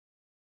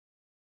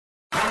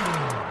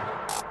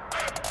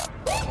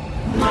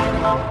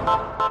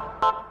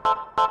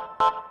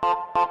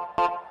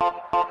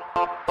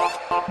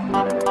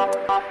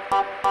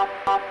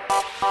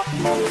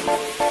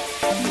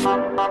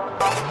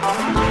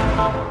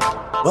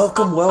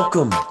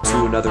Welcome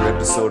to another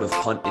episode of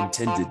Punt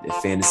Intended,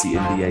 a fantasy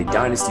NBA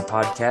dynasty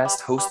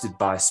podcast hosted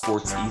by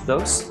Sports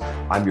Ethos.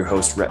 I'm your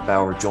host, Rhett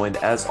Bauer, joined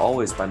as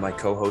always by my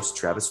co-host,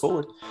 Travis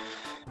Fuller.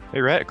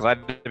 Hey, Rhett,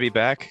 glad to be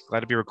back. Glad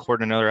to be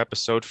recording another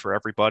episode for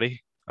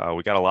everybody.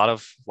 We got a lot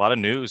of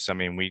news. I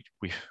mean, we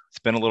it's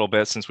been a little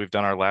bit since we've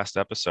done our last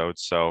episode,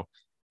 so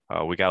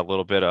we got a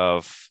little bit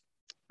of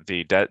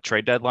the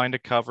trade deadline to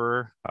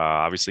cover.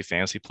 Obviously,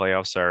 fantasy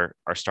playoffs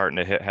are starting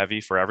to hit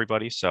heavy for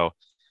everybody, so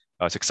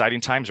it's exciting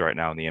times right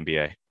now in the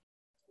NBA.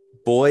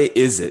 Boy,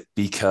 is it,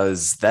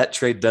 because that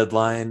trade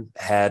deadline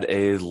had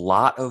a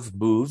lot of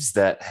moves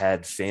that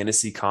had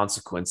fantasy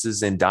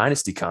consequences and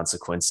dynasty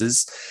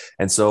consequences.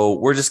 And so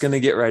we're just going to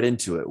get right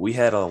into it. We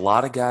had a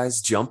lot of guys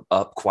jump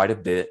up quite a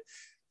bit.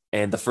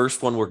 And the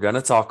first one we're going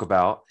to talk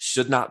about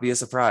should not be a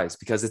surprise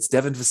because it's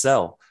Devin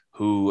Vassell,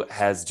 who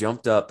has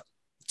jumped up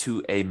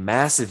to a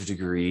massive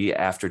degree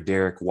after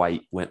Derek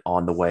White went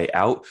on the way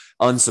out.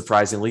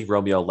 Unsurprisingly,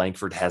 Romeo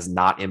Langford has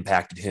not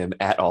impacted him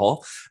at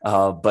all.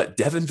 But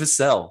Devin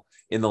Vassell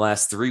in the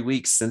last 3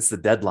 weeks since the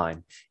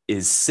deadline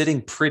is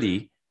sitting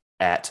pretty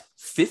at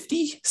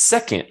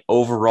 52nd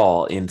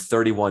overall in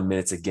 31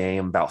 minutes a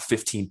game, about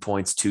 15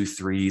 points, 2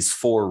 threes,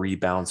 4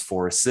 rebounds,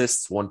 4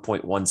 assists,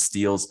 1.1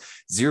 steals,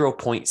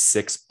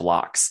 0.6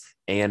 blocks.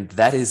 And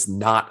that is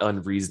not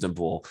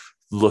unreasonable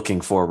looking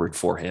forward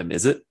for him,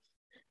 is it?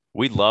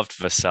 We loved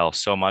Vassell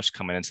so much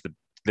coming into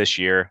this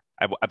year.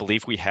 I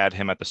believe we had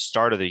him at the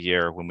start of the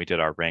year when we did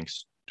our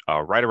ranks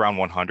right around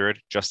 100,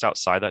 just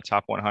outside that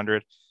top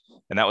 100.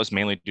 And that was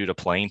mainly due to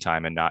playing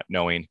time and not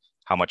knowing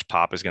how much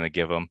Pop is going to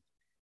give him.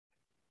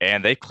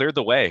 And they cleared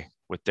the way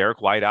with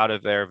Derek White out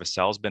of there.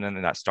 Vassell's been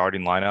in that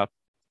starting lineup,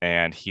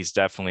 and he's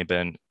definitely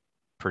been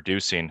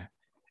producing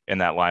in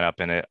that lineup.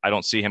 And I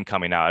don't see him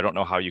coming out. I don't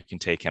know how you can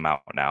take him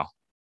out now.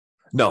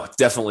 No,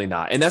 definitely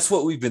not. And that's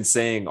what we've been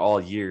saying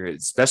all year,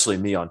 especially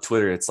me on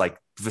Twitter. It's like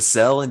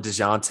Vassell and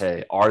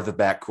DeJounte are the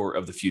backcourt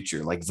of the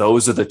future. Like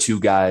those are the two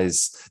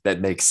guys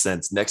that make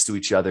sense next to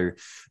each other.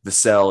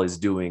 Vassell is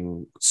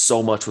doing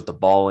so much with the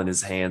ball in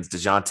his hands.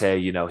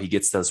 DeJounte, he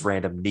gets those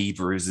random knee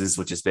bruises,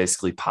 which is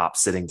basically Pop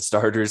sitting the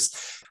starters.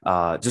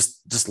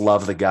 Just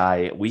love the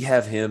guy. We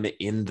have him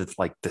in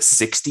the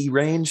 60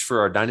 range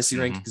for our dynasty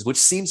rankings, which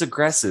seems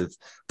aggressive,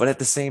 but at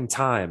the same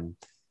time,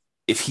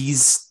 if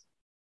he's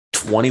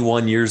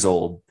 21 years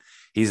old,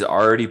 he's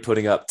already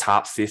putting up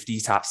top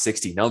 50, top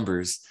 60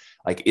 numbers.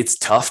 Like it's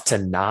tough to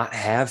not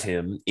have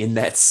him in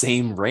that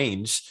same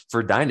range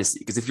for dynasty.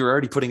 Because if you're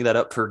already putting that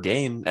up per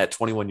game at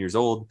 21 years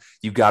old,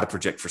 you got to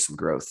project for some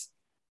growth.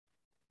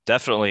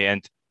 Definitely.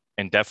 And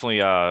definitely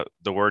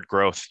the word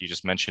growth, you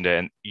just mentioned it.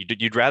 And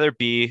you'd rather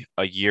be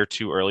a year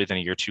too early than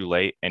a year too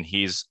late. And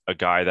he's a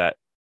guy that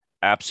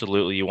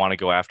absolutely you want to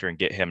go after and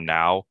get him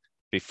now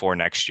before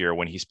next year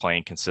when he's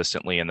playing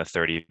consistently in the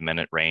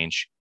 30-minute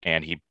range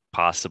and he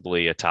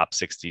possibly a top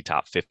 60,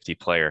 top 50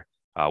 player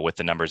with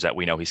the numbers that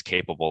we know he's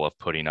capable of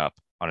putting up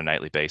on a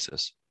nightly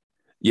basis.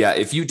 Yeah,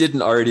 if you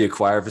didn't already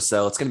acquire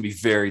Vassell, it's going to be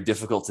very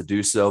difficult to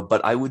do so.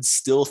 But I would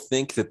still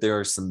think that there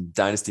are some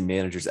dynasty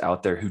managers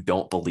out there who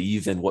don't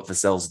believe in what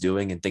Vassell's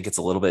doing and think it's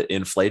a little bit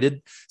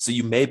inflated. So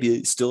you may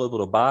be still able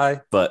to buy,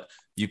 but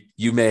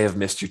you may have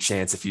missed your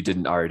chance if you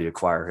didn't already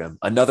acquire him.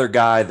 Another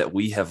guy that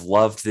we have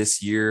loved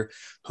this year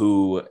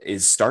who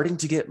is starting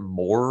to get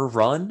more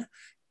run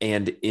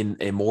and in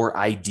a more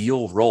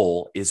ideal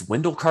role is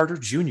Wendell Carter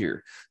Jr.,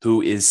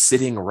 who is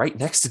sitting right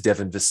next to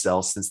Devin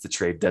Vassell since the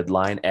trade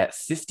deadline at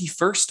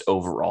 51st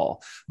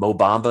overall. Mo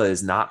Bamba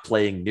is not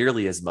playing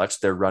nearly as much.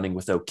 They're running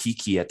with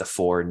Okeke at the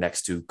 4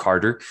 next to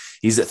Carter.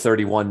 He's at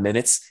 31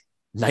 minutes,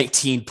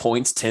 19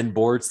 points, 10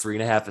 boards,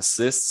 3.5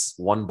 assists,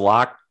 1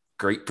 block,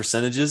 great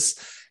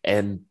percentages.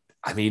 And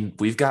I mean,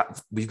 we've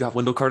got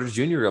Wendell Carter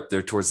Jr. up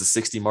there towards the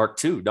 60 mark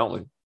too, don't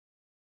we?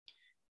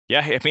 Yeah,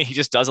 I mean, he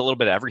just does a little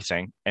bit of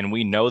everything. And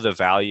we know the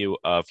value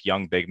of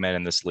young big men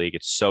in this league.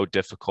 It's so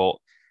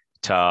difficult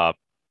to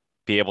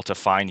be able to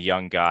find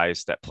young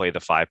guys that play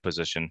the 5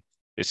 position.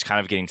 It's kind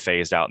of getting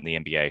phased out in the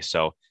NBA.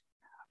 So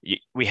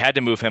we had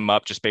to move him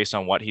up just based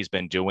on what he's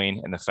been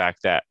doing and the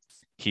fact that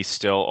he's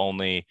still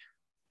only,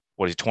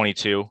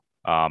 22?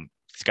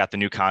 He's got the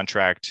new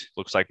contract.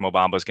 Looks like Mo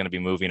Bamba is going to be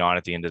moving on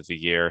at the end of the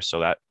year. So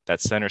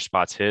that center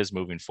spot's his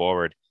moving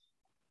forward.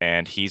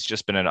 And he's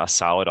just been a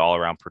solid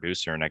all-around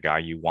producer and a guy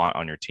you want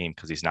on your team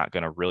because he's not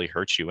going to really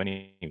hurt you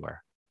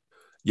anywhere.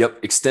 Yep,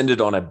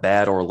 extended on a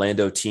bad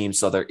Orlando team.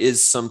 So there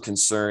is some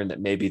concern that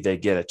maybe they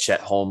get a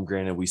Chet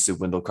Holmgren and we see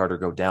Wendell Carter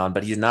go down,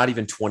 but he's not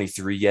even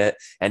 23 yet.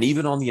 And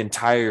even on the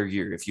entire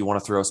year, if you want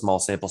to throw a small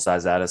sample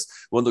size at us,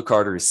 Wendell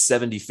Carter is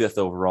 75th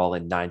overall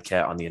in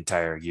 9-cat on the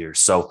entire year.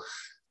 So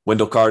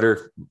Wendell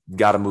Carter,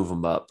 got to move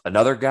him up.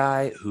 Another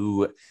guy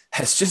who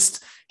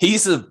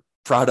he's a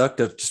product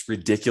of just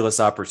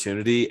ridiculous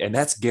opportunity, and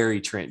that's Gary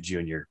Trent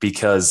Jr.,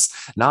 because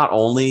not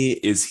only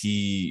is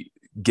he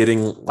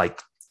getting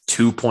like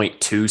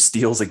 2.2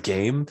 steals a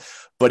game,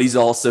 but he's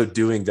also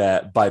doing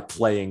that by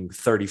playing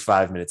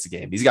 35 minutes a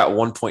game. He's got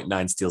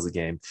 1.9 steals a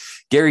game.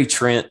 Gary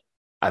Trent,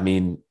 I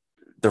mean,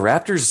 the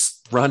Raptors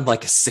run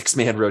like a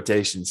 6-man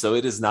rotation, so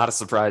it is not a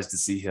surprise to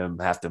see him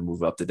have to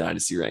move up the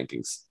dynasty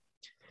rankings.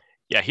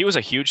 Yeah, he was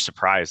a huge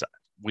surprise.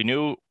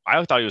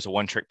 I thought he was a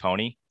one-trick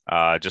pony.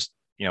 Just,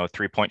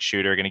 3-point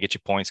shooter, going to get you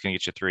points, going to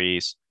get you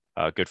threes,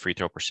 good free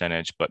throw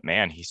percentage. But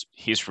man,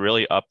 he's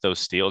really up those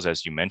steals,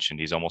 as you mentioned.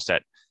 He's almost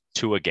at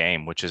 2 a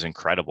game, which is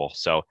incredible.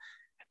 So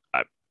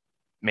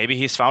maybe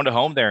he's found a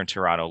home there in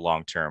Toronto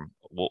long term.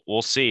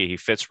 We'll see. He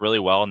fits really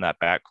well in that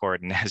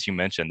backcourt, and as you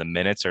mentioned, the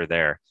minutes are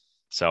there.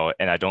 So,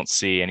 and I don't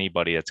see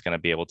anybody that's going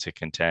to be able to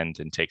contend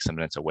and take some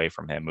minutes away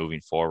from him moving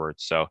forward.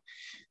 So,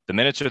 the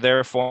minutes are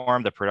there for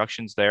him, the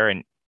production's there,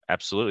 and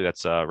absolutely,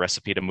 that's a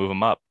recipe to move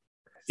him up.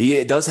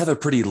 He does have a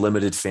pretty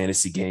limited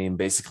fantasy game,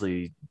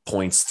 basically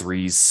points,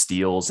 threes,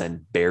 steals,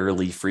 and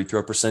barely free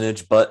throw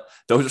percentage. But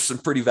those are some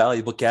pretty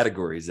valuable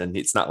categories. And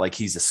it's not like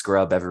he's a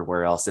scrub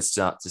everywhere else. It's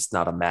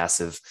not a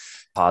massive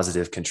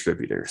positive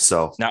contributor.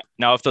 So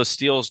now if those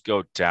steals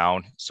go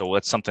down, so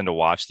that's something to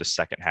watch the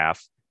second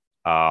half.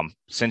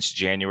 Since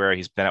January,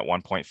 he's been at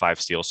 1.5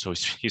 steals. So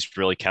he's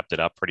really kept it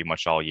up pretty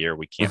much all year.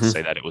 We can't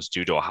say that it was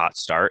due to a hot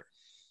start,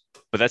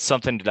 but that's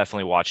something to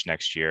definitely watch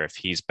next year. If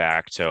he's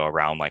back to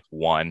around like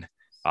 1,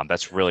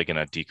 that's really going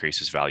to decrease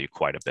his value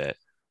quite a bit.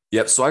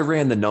 Yep. So I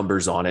ran the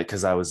numbers on it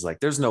because I was like,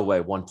 there's no way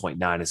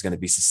 1.9 is going to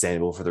be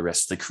sustainable for the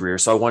rest of the career.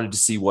 So I wanted to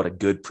see what a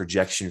good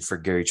projection for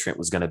Gary Trent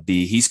was going to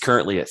be. He's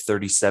currently at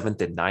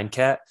 37th in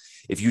 9-cat.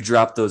 If you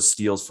drop those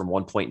steals from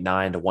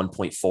 1.9 to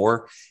 1.4,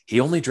 he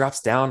only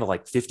drops down to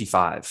like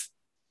 55.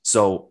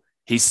 So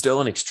he's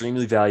still an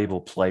extremely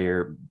valuable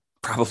player,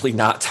 probably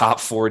not top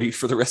 40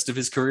 for the rest of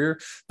his career,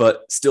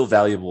 but still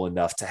valuable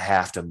enough to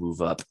have to move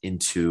up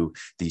into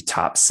the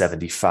top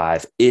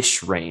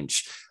 75-ish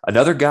range.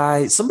 Another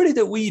guy, somebody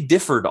that we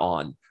differed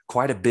on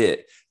quite a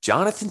bit,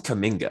 Jonathan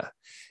Kuminga.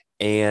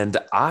 And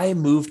I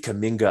moved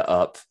Kuminga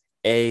up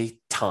a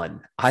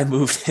ton. I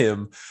moved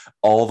him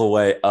all the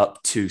way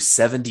up to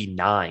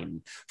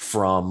 79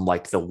 from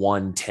like the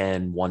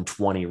 110,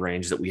 120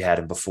 range that we had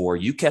him before.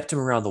 You kept him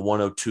around the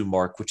 102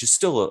 mark, which is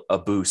still a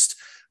boost,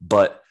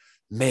 but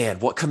man,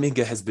 what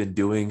Kuminga has been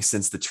doing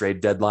since the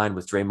trade deadline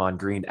with Draymond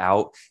Green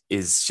out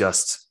is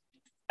just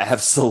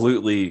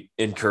absolutely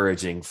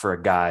encouraging for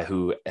a guy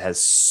who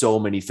has so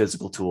many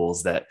physical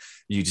tools that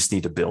you just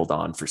need to build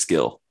on for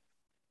skill.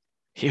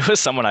 He was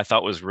someone I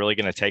thought was really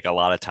going to take a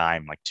lot of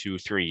time, like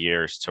 2-3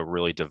 years to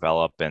really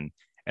develop. And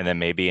then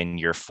maybe in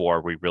year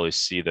 4, we really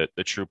see the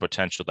true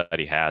potential that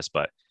he has.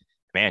 But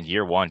man,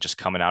 year 1, just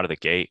coming out of the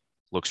gate,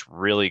 looks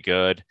really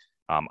good.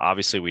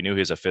 Obviously, we knew he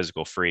was a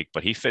physical freak,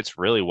 but he fits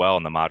really well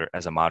in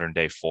as a modern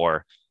day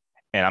 4.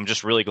 And I'm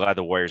just really glad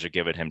the Warriors are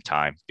giving him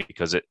time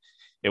because it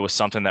was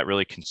something that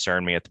really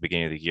concerned me at the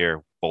beginning of the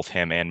year. Both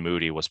him and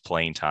Moody was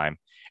playing time.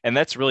 And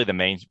that's really the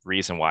main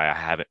reason why I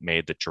haven't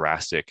made the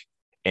drastic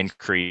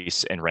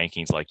increase in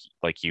rankings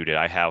like you did.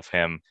 I have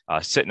him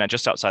sitting at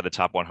just outside the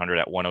top 100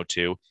 at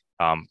 102.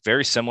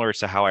 Very similar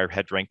to how I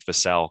had ranked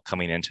Vassell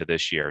coming into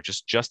this year,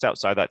 just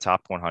outside that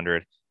top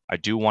 100. I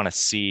do want to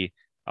see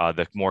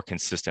the more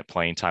consistent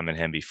playing time in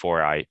him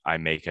before I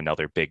make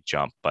another big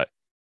jump. But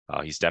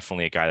he's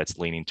definitely a guy that's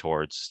leaning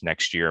towards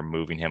next year,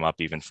 moving him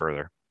up even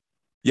further.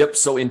 Yep.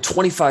 So in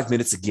 25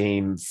 minutes a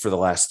game for the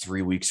last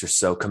 3 weeks or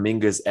so,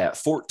 Kuminga's at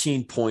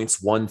 14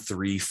 points, 1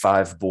 3,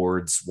 5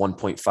 boards,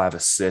 1.5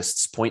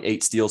 assists,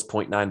 0.8 steals,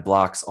 0.9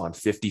 blocks on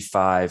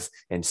 55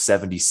 and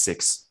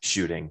 76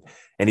 shooting.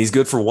 And he's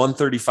good for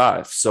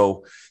 135.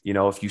 So,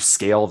 if you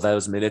scale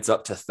those minutes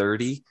up to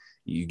 30,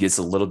 you get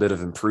a little bit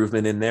of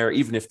improvement in there.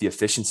 Even if the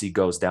efficiency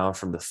goes down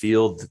from the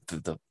field,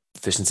 the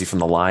efficiency from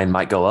the line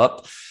might go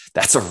up.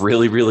 That's a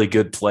really, really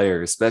good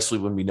player, especially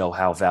when we know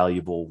how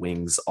valuable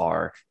wings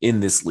are in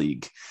this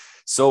league.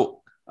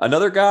 So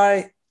another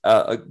guy,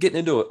 getting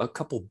into a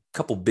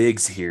couple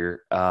bigs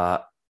here,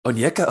 Onyeka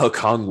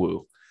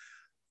Okongwu.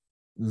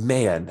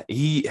 Man,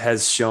 he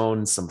has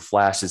shown some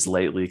flashes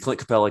lately. Clint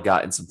Capella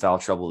got in some foul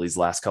trouble these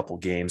last couple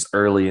games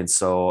early, and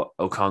so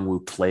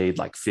Okongwu played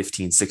like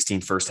 15, 16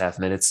 first half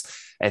minutes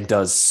and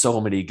does so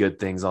many good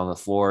things on the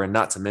floor. And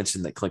not to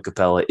mention that Clint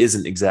Capella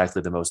isn't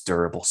exactly the most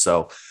durable.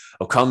 So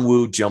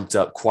Okongwu jumped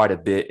up quite a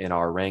bit in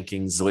our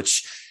rankings,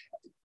 which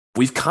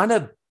we've kind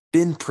of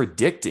been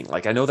predicting.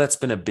 Like, I know that's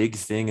been a big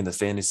thing in the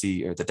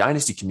fantasy or the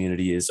dynasty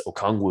community is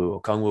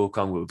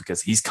Okongwu,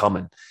 because he's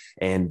coming.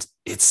 And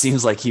it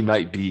seems like he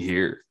might be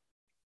here.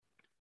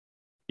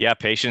 Yeah,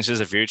 patience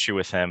is a virtue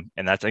with him.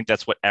 And I think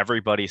that's what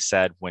everybody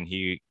said when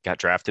he got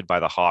drafted by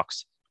the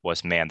Hawks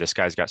was, man, this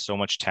guy's got so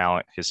much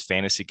talent. His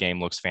fantasy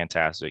game looks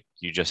fantastic.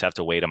 You just have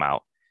to wait him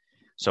out.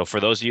 So for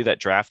those of you that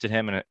drafted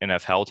him and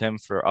have held him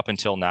for up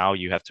until now,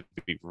 you have to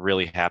be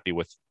really happy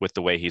with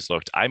the way he's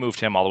looked. I moved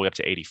him all the way up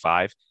to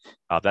 85.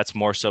 That's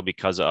more so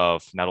because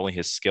of not only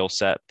his skill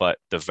set, but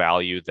the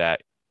value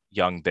that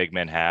young big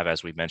men have,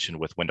 as we mentioned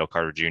with Wendell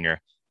Carter Jr.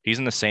 He's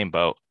in the same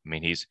boat. I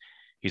mean, he's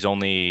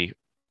only,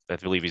 I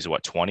believe he's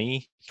what,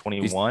 20,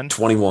 21? He's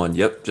 21.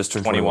 Yep. Just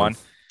turned 21.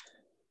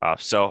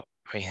 So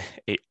I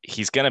mean,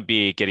 he's going to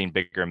be getting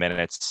bigger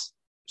minutes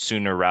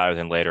sooner rather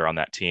than later on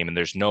that team. And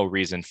there's no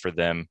reason for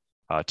them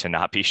to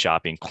not be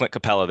shopping Clint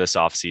Capella this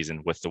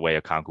offseason with the way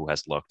Okongwu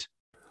has looked.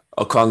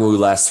 Okongwu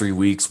last 3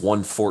 weeks,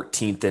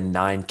 114th and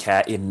 9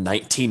 cat in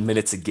 19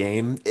 minutes a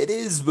game. It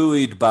is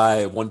buoyed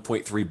by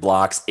 1.3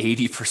 blocks,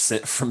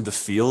 80% from the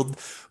field.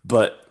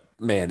 But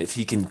man, if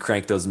he can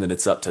crank those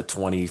minutes up to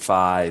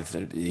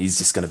 25, he's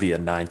just going to be a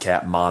 9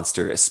 cat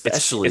monster, It's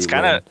especially it's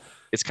kind of when,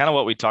 it's kind of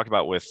what we talked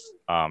about with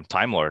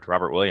Time Lord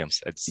Robert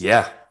Williams.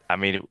 yeah, I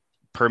mean,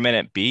 per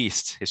minute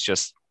beast. It's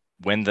just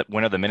when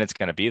are the minutes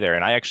going to be there?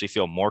 And I actually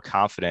feel more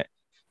confident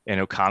in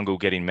Okongwu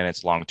getting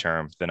minutes long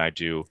term than I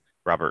do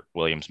Robert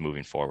Williams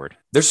moving forward.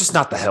 there's just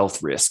not the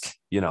health risk.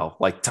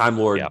 Like Time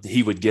Yeah, Lord,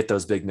 he would get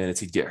those big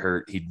minutes, he'd get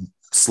hurt, he'd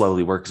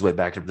slowly work his way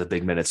back into the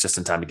big minutes just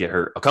in time to get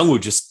hurt.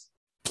 Okongwu just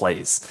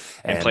plays.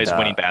 and And plays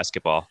winning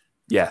basketball.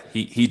 yeah,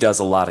 he does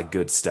a lot of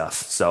good stuff.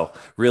 So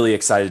really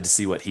excited to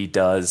see what he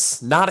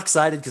does. Not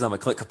excited because I'm a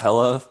Clint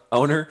Capella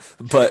owner,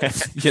 but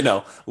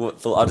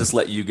I'll just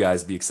let you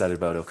guys be excited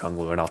about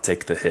Okongwu and I'll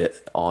take the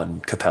hit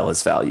on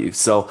Capella's value.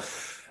 So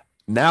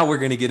now we're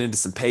going to get into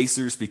some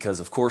Pacers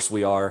because of course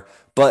we are,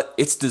 but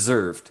it's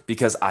deserved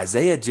because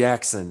Isaiah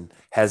Jackson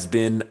has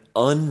been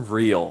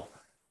unreal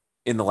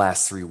in the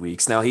last 3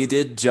 weeks. Now, he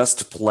did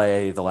just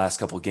play the last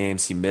couple of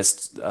games. He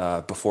missed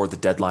before the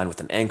deadline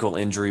with an ankle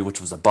injury, which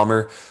was a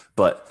bummer.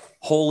 But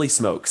holy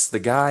smokes, the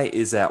guy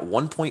is at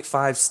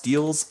 1.5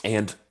 steals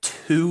and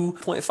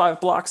 2.5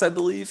 blocks, I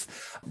believe.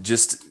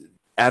 Just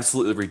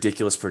absolutely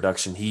ridiculous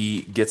production.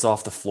 He gets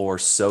off the floor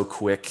so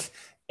quick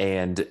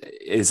and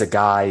is a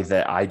guy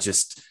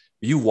that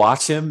you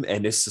watch him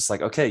and it's just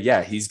like, okay,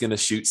 yeah, he's going to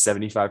shoot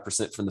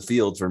 75% from the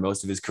field for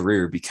most of his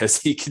career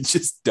because he can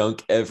just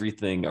dunk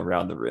everything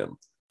around the rim.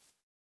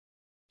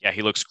 Yeah,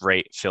 he looks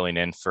great filling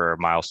in for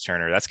Miles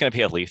Turner. That's going to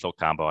be a lethal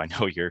combo. I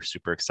know you're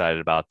super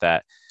excited about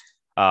that.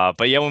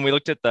 But yeah, when we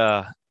looked at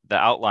the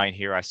outline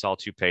here, I saw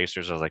two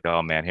Pacers. I was like,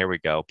 oh man, here we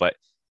go. But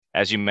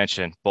as you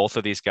mentioned, both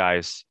of these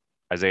guys,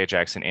 Isaiah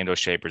Jackson and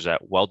Oshae Brissett,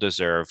 well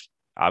deserved.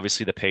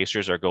 Obviously, the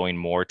Pacers are going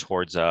more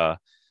towards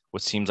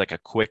what seems like a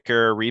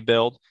quicker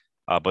rebuild,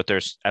 but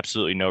there's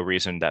absolutely no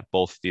reason that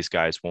both of these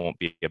guys won't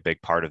be a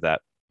big part of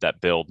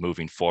that build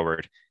moving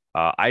forward.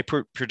 I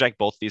project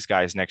both these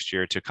guys next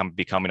year to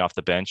be coming off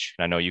the bench.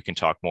 And I know you can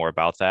talk more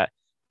about that,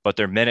 but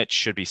their minutes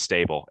should be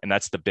stable. And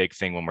that's the big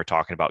thing when we're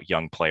talking about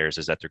young players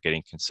is that they're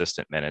getting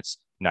consistent minutes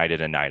night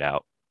in and night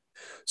out.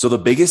 So the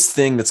biggest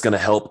thing that's going to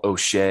help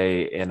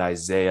Oshae and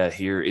Isaiah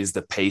here is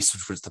the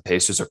pace which the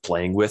Pacers are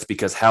playing with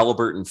because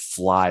Halliburton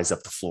flies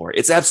up the floor.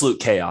 It's absolute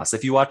chaos.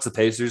 If you watch the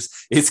Pacers,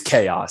 it's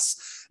chaos.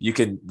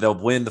 They'll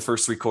win the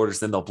first 3 quarters,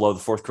 then they'll blow the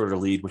fourth quarter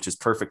lead, which is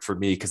perfect for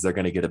me because they're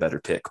going to get a better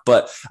pick.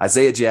 But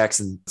Isaiah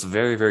Jackson, it's a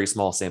very, very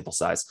small sample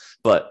size,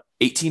 but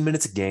 18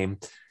 minutes a game,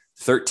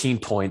 13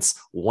 points,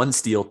 1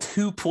 steal,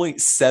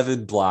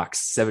 2.7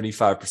 blocks,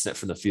 75%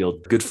 from the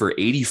field. Good for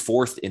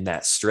 84th in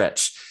that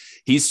stretch.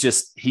 He's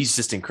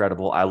just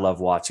incredible. I love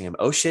watching him.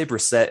 Oshae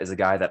Brissett is a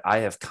guy that I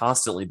have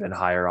constantly been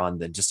higher on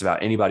than just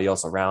about anybody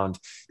else around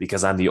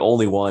because I'm the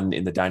only one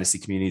in the dynasty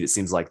community that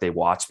seems like they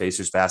watch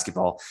Pacers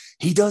basketball.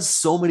 He does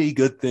so many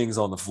good things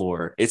on the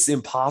floor. It's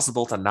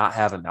impossible to not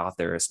have him out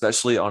there,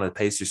 especially on a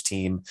Pacers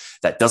team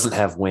that doesn't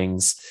have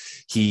wings.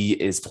 He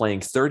is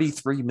playing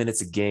 33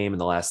 minutes a game in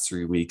the last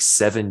 3 weeks,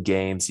 7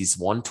 games. He's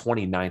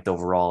 129th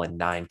overall in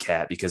 9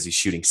 cat because he's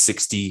shooting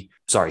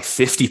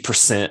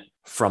 50%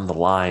 from the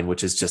line,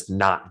 which is just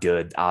not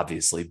good,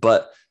 obviously.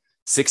 But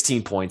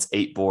 16 points,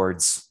 8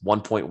 boards,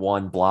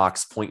 1.1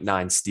 blocks, zero point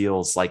 0.9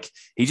 steals. Like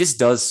he just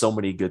does so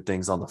many good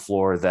things on the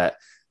floor that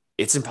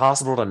it's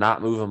impossible to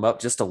not move him up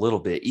just a little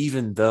bit,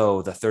 even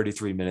though the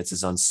 33 minutes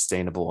is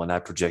unsustainable. And I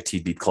project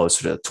he'd be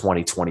closer to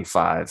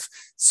 2025 as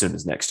soon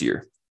as next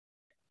year.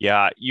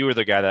 Yeah, you were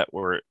the guy that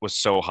was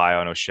so high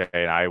on Oshae,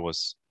 and I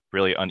was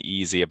really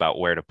uneasy about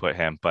where to put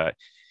him. But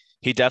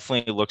he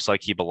definitely looks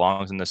like he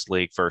belongs in this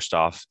league, first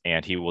off,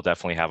 and he will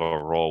definitely have a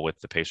role with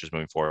the Pacers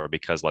moving forward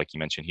because, like you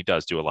mentioned, he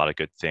does do a lot of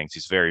good things.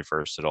 He's very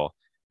versatile.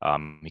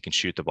 He can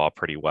shoot the ball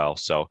pretty well,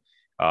 so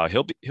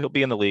he'll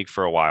be in the league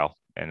for a while,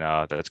 and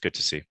that's good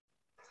to see.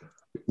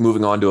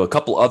 Moving on to a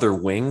couple other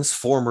wings,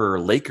 former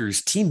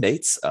Lakers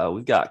teammates.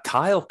 We've got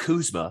Kyle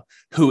Kuzma,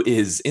 who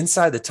is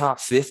inside the top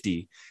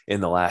 50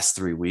 in the last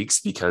 3 weeks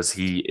because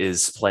he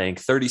is playing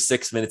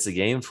 36 minutes a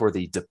game for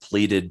the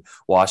depleted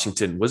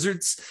Washington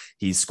Wizards.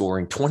 He's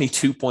scoring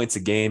 22 points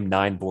a game,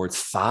 9 boards,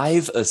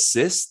 5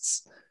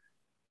 assists.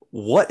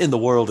 What in the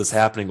world is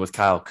happening with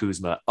Kyle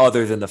Kuzma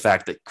other than the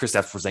fact that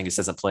Kristaps Porzingis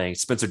isn't playing,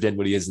 Spencer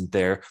Dinwiddie isn't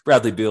there,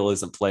 Bradley Beal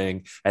isn't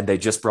playing, and they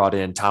just brought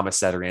in Thomas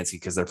Satoransky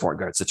because their point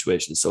guard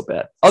situation is so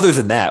bad. Other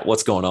than that,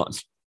 what's going on?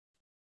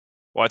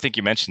 Well, I think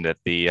you mentioned it.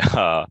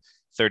 The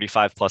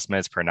 35 plus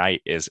minutes per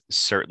night is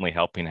certainly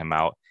helping him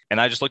out. And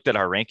I just looked at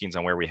our rankings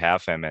on where we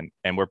have him,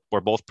 and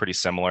we're both pretty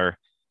similar,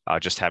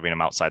 just having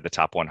him outside the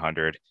top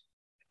 100.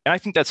 And I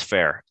think that's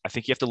fair. I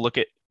think you have to look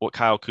at what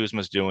Kyle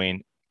Kuzma's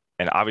doing.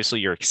 And obviously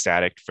you're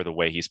ecstatic for the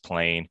way he's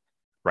playing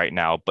right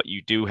now, but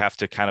you do have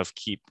to kind of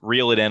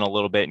reel it in a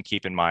little bit and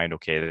keep in mind,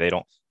 okay, they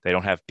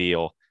don't have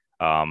Beal.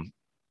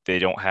 They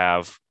don't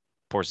have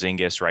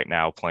Porzingis right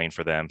now playing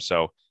for them.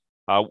 So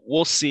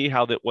We'll see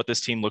what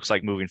this team looks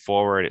like moving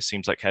forward. It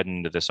seems like heading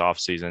into this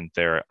offseason,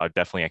 they're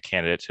definitely a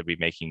candidate to be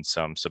making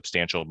some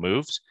substantial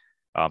moves.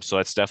 So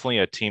that's definitely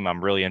a team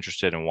I'm really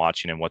interested in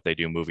watching and what they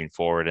do moving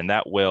forward. And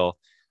that will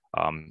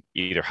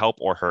either help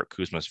or hurt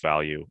Kuzma's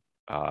value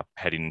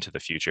heading into the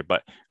future.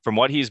 But from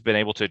what he's been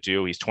able to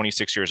do, he's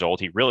 26 years old.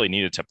 He really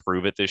needed to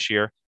prove it this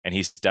year, and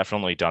he's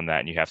definitely done that.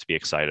 And you have to be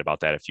excited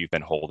about that if you've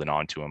been holding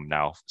on to him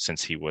now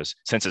since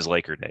his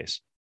Laker days.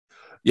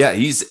 Yeah,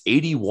 he's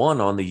 81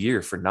 on the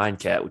year for 9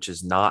 cat, which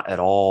is not at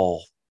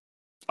all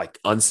like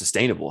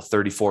unsustainable.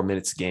 34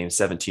 minutes a game,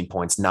 17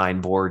 points,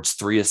 9 boards,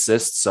 3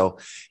 assists. So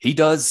he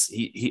does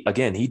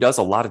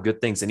a lot of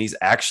good things, and he's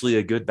actually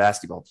a good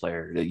basketball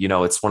player. You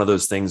know, it's one of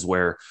those things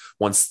where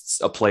once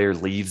a player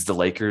leaves the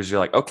Lakers, you're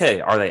like, okay,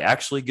 are they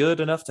actually good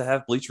enough to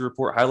have Bleacher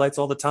Report highlights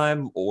all the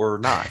time or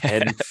not?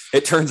 And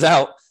it turns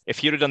out if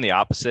he would have done the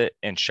opposite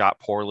and shot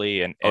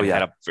poorly and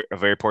had a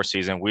very poor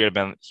season, he would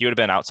have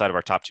been outside of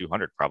our top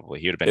 200 probably.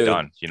 He would have been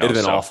done. You know, it'd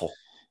have been awful.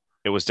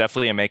 It was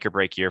definitely a make or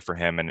break year for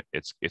him, and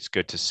it's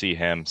good to see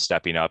him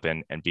stepping up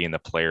and being the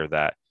player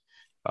that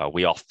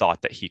we all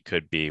thought that he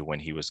could be when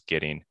he was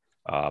getting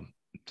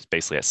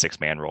basically a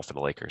 6-man role for the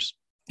Lakers.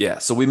 Yeah,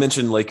 so we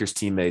mentioned Lakers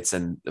teammates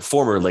and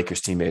former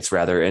Lakers teammates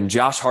rather, and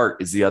Josh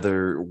Hart is the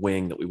other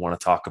wing that we want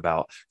to talk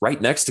about.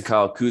 Right next to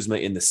Kyle Kuzma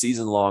in the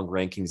season-long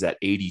rankings at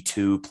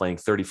 82, playing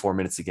 34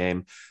 minutes a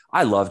game.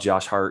 I love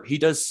Josh Hart. He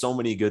does so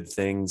many good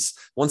things.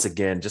 Once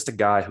again, just a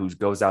guy who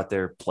goes out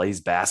there,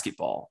 plays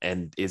basketball,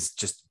 and is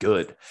just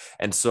good.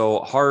 And so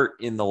Hart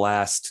in the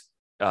last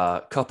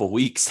couple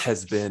weeks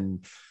has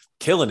been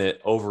killing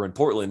it over in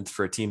Portland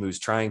for a team who's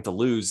trying to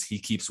lose. He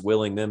keeps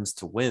willing them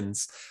to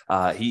wins.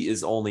 He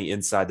is only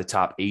inside the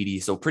top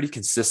 80, so pretty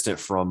consistent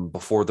from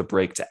before the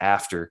break to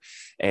after.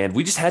 And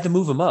we just had to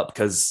move him up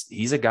because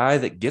he's a guy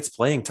that gets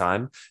playing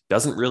time,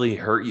 doesn't really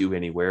hurt you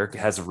anywhere,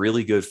 has a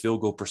really good field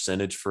goal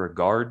percentage for a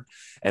guard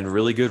and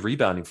really good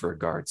rebounding for a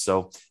guard.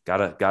 So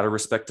gotta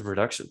respect the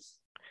production.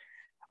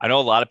 I know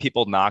a lot of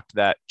people knocked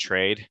that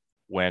trade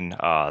when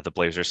the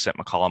Blazers sent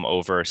McCollum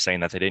over, saying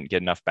that they didn't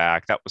get enough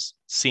back. That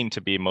seemed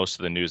to be most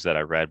of the news that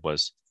I read,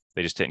 was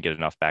they just didn't get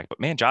enough back. But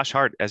man, Josh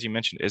Hart, as you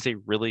mentioned, is a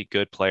really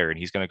good player, and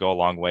he's going to go a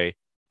long way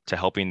to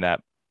helping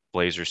that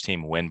Blazers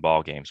team win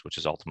ball games, which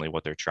is ultimately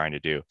what they're trying to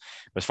do.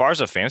 As far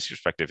as a fantasy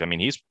perspective, I mean,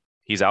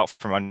 he's out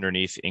from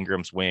underneath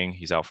Ingram's wing.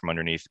 He's out from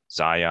underneath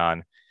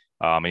Zion.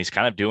 And he's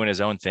kind of doing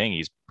his own thing.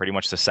 He's pretty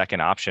much the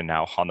second option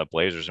now on the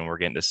Blazers, and we're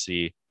getting to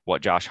see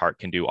what Josh Hart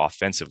can do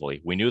offensively.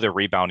 We knew the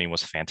rebounding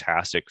was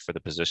fantastic for the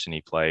position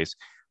he plays.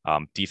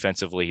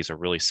 Defensively, he's a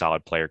really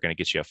solid player, going to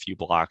get you a few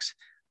blocks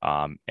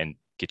and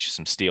get you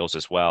some steals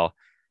as well.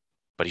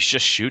 But he's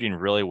just shooting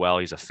really well.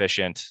 He's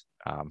efficient.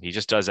 He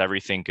just does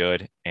everything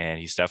good. And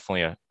he's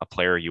definitely a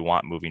player you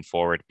want moving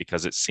forward,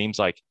 because it seems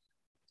like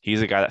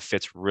he's a guy that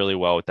fits really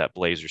well with that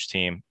Blazers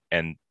team.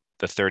 And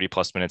the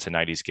 30-plus minutes a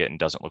night he's getting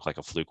doesn't look like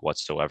a fluke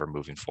whatsoever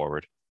moving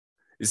forward.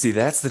 You see,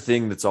 that's the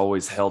thing that's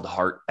always held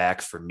Hart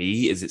back for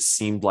me, is it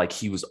seemed like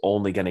he was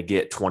only going to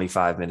get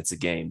 25 minutes a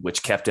game,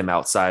 which kept him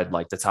outside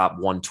like the top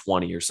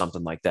 120 or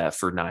something like that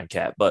for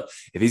 9cat. But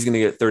if he's going to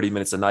get 30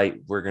 minutes a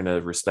night, we're going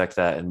to respect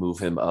that and move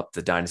him up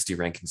the dynasty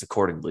rankings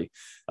accordingly.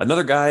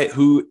 Another guy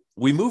who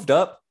we moved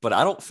up, but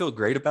I don't feel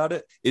great about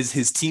it, is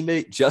his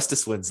teammate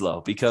Justice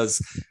Winslow,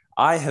 because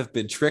I have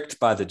been tricked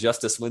by the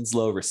Justice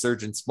Winslow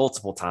resurgence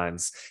multiple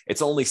times.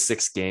 It's only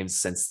 6 games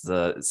since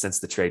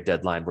the trade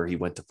deadline where he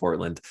went to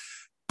Portland.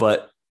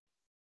 But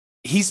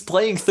he's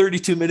playing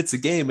 32 minutes a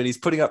game and he's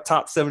putting up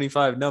top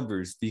 75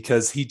 numbers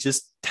because he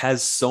just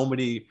has so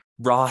many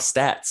raw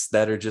stats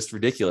that are just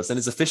ridiculous. And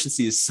his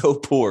efficiency is so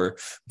poor,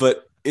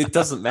 but it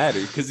doesn't matter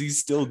because he's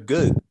still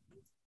good.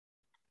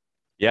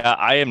 Yeah,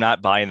 I am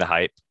not buying the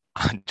hype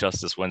on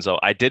Justice Winslow.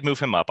 I did move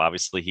him up.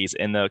 Obviously, he's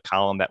in the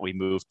column that we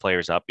moved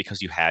players up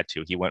because you had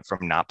to. He went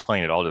from not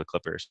playing at all to the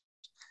Clippers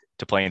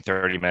to playing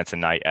 30 minutes a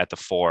night at the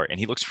 4. And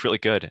he looks really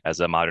good as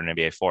a modern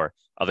NBA 4,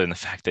 other than the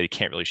fact that he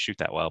can't really shoot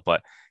that well.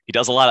 But he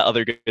does a lot of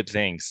other good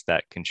things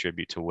that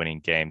contribute to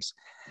winning games.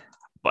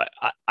 But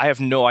I have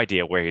no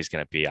idea where he's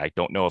going to be. I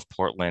don't know if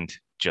Portland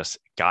just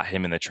got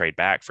him in the trade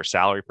back for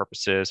salary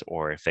purposes,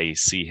 or if they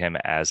see him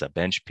as a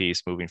bench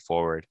piece moving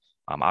forward.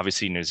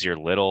 Obviously, Nazir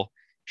Little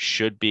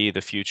should be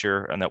the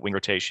future on that wing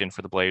rotation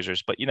for the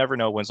Blazers, but you never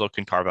know. Winslow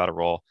can carve out a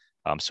role.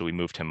 So we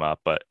moved him up,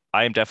 but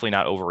I am definitely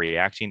not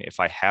overreacting. If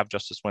I have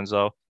Justice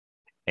Winslow,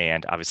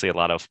 and obviously a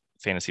lot of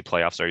fantasy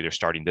playoffs are either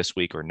starting this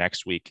week or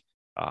next week,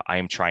 I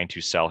am trying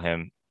to sell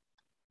him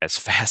as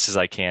fast as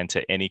I can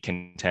to any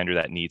contender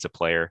that needs a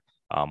player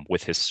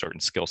with his certain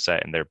skill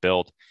set and their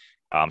build.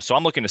 So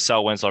I'm looking to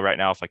sell Winslow right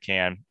now if I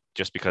can,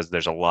 just because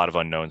there's a lot of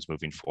unknowns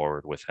moving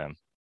forward with him.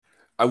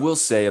 I will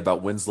say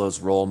about Winslow's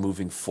role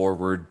moving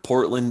forward,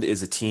 Portland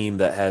is a team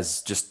that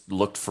has just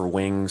looked for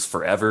wings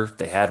forever.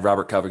 They had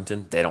Robert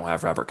Covington. They don't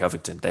have Robert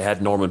Covington. They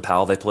had Norman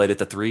Powell. They played at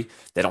the 3.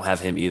 They don't have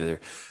him either.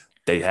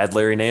 They had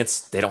Larry Nance.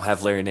 They don't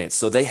have Larry Nance.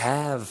 So they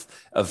have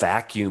a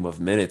vacuum of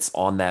minutes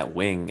on that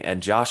wing.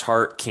 And Josh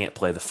Hart can't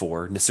play the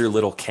 4. Nasir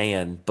Little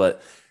can,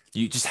 but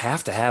You just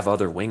have to have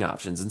other wing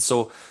options. And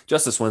so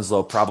Justice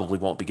Winslow probably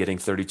won't be getting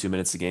 32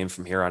 minutes a game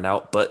from here on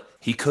out, but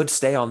he could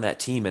stay on that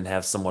team and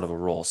have somewhat of a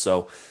role.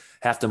 So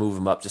have to move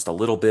him up just a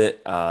little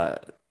bit.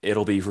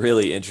 It'll be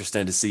really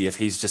interesting to see if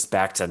he's just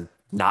back to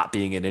not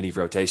being in any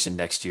rotation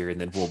next year, and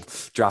then we'll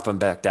drop him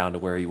back down to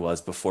where he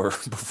was before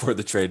before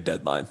the trade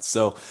deadline.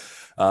 So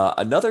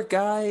another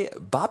guy,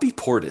 Bobby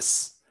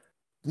Portis.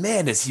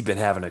 Man, has he been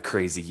having a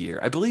crazy year.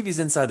 I believe he's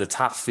inside the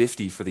top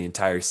 50 for the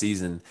entire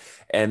season.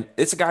 And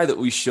it's a guy that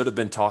we should have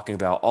been talking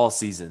about all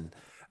season.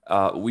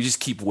 We just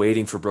keep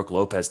waiting for Brooke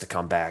Lopez to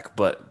come back.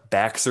 But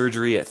back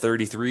surgery at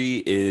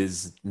 33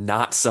 is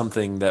not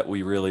something that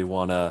we really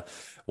want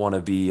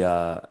to be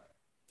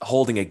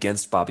holding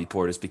against Bobby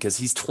Portis because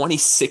he's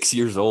 26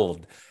 years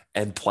old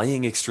and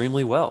playing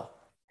extremely well.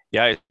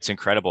 Yeah, it's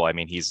incredible. I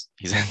mean, he's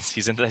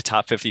into the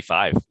top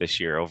 55 this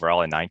year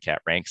overall in nine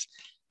cat ranks,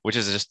 which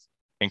is just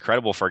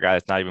incredible for a guy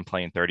that's not even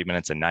playing 30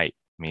 minutes a night.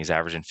 I mean, he's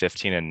averaging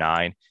 15 and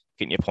 9,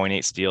 getting you point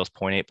 0.8 steals,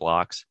 point 0.8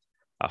 blocks,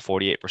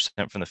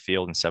 48% from the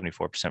field and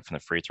 74% from the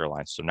free throw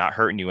line. So not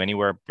hurting you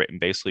anywhere, but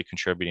basically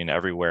contributing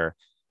everywhere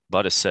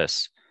but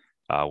assists,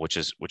 which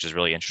is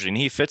really interesting.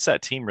 He fits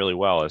that team really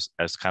well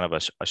as kind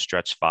of a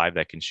stretch five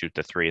that can shoot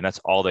the three, and that's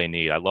all they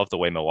need. I love the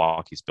way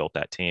Milwaukee's built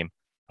that team.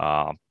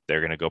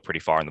 They're going to go pretty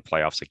far in the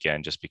playoffs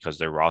again, just because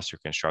their roster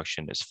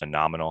construction is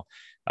phenomenal.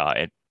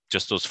 And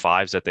just those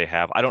fives that they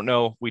have. I don't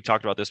know. We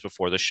talked about this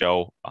before the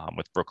show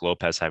with Brooke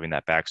Lopez having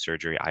that back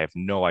surgery. I have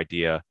no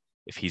idea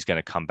if he's going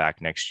to come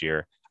back next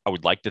year. I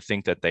would like to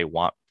think that they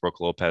want Brooke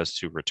Lopez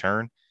to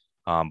return,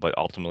 but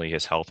ultimately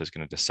his health is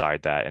going to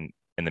decide that. And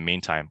in the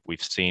meantime,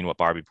 we've seen what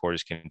Bobby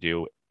Portis can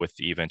do with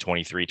even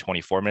 23,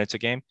 24 minutes a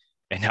game.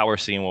 And now we're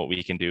seeing what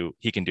we can do.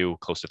 He can do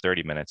close to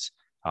 30 minutes.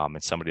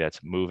 And somebody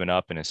that's moving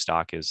up and his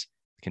stock is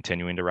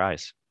continuing to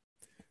rise.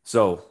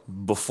 So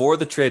before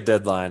the trade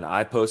deadline,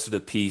 I posted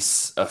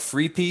a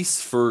free piece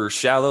for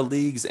shallow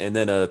leagues, and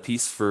then a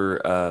piece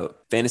for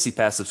Fantasy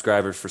Pass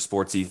subscribers for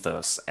Sports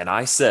Ethos. And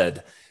I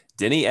said,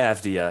 Denny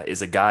Avdia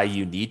is a guy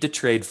you need to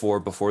trade for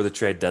before the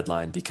trade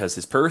deadline because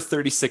his per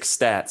 36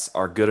 stats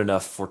are good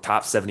enough for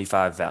top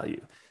 75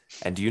 value.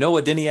 And do you know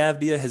what Denny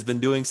Avdia has been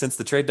doing since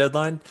the trade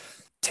deadline?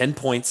 10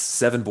 points,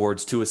 7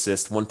 boards, 2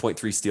 assists,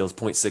 1.3 steals, zero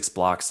point 0.6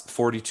 blocks,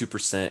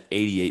 42%,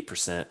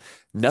 88%.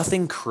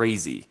 Nothing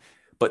crazy,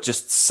 but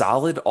just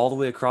solid all the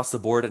way across the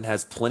board and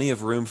has plenty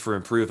of room for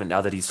improvement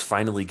now that he's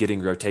finally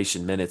getting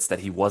rotation minutes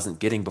that he wasn't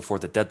getting before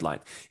the deadline.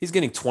 He's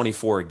getting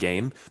 24 a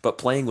game, but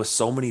playing with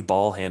so many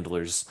ball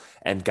handlers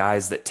and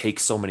guys that take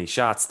so many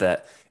shots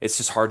that it's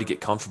just hard to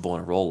get comfortable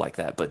in a role like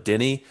that. But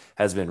Denny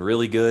has been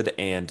really good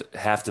and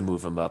have to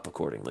move him up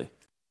accordingly.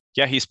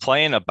 Yeah, he's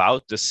playing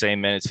about the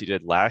same minutes he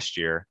did last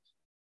year,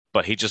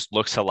 but he just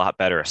looks a lot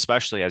better,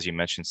 especially as you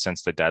mentioned,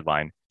 since the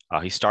deadline.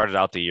 He started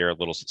out the year a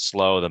little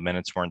slow. The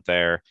minutes weren't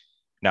there.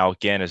 Now,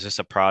 again, is this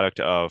a product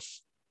of,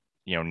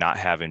 not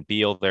having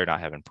Beal there, not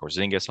having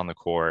Porzingis on the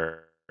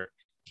court?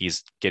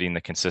 He's getting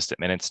the consistent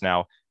minutes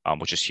now,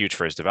 which is huge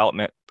for his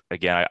development.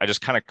 Again, I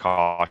just kind of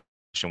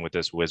caution with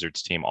this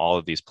Wizards team, all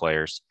of these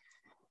players,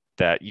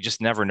 that you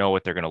just never know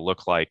what they're going to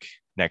look like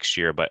next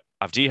year. But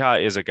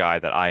Avdiha is a guy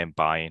that I am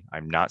buying.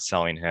 I'm not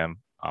selling him.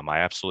 I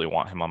absolutely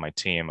want him on my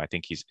team. I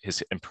think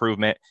his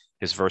improvement,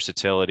 his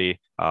versatility.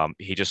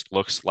 He just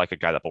looks like a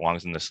guy that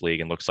belongs in this league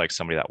and looks like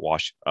somebody that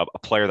a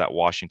player that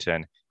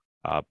Washington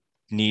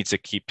needs to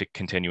keep to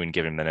continuing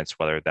giving minutes,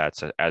 whether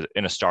that's as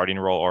in a starting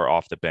role or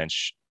off the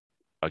bench.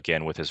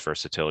 Again, with his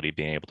versatility,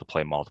 being able to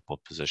play multiple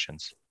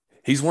positions.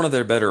 He's one of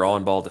their better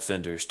on-ball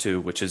defenders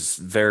too, which is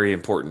very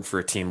important for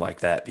a team like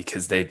that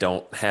because they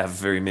don't have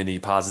very many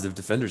positive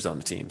defenders on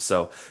the team.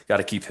 So got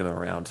to keep him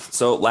around.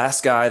 So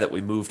last guy that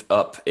we moved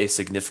up a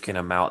significant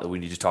amount that we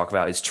need to talk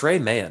about is Trey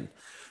Mann,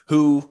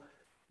 who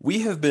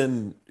we have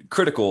been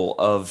critical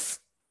of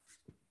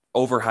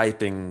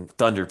overhyping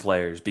Thunder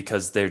players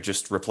because they're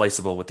just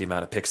replaceable with the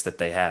amount of picks that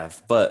they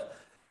have.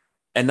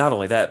 And not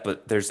only that,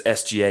 but there's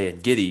SGA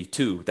and Giddy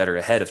too that are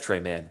ahead of Trey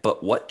Mann.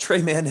 But what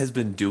Trey Mann has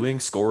been doing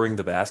scoring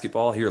the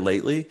basketball here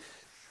lately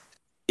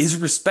is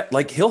respect.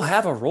 Like he'll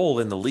have a role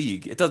in the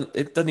league. It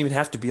doesn't even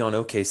have to be on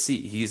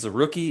OKC. He's a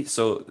rookie,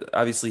 so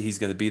obviously he's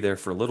going to be there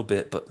for a little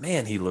bit, but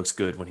man, he looks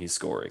good when he's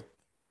scoring.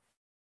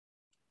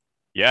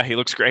 Yeah, he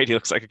looks great. He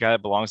looks like a guy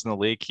that belongs in the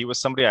league. He was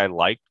somebody I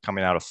liked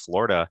coming out of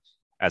Florida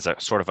as a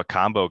sort of a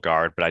combo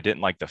guard, but I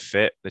didn't like the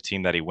fit, the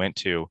team that he went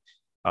to,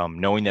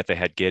 knowing that they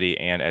had Giddy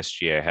and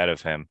SGA ahead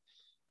of him.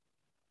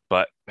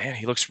 But man,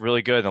 he looks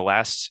really good. In the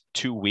last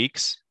 2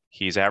 weeks,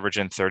 he's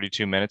averaging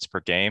 32 minutes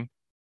per game.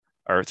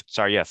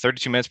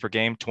 32 minutes per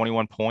game,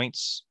 21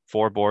 points,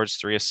 4 boards,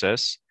 3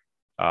 assists,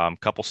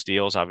 couple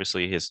steals.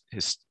 Obviously, his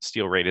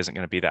steal rate isn't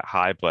going to be that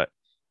high, but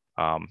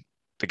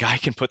the guy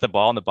can put the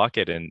ball in the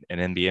bucket, and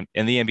in the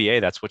NBA,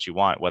 that's what you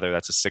want, whether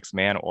that's a sixth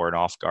man or an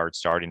off guard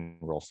starting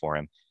role for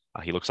him.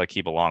 He looks like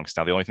he belongs.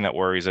 Now, the only thing that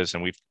worries us,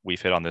 and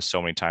we've hit on this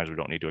so many times, we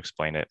don't need to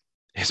explain it,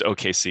 is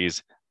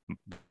OKC's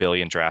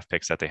billion draft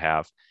picks that they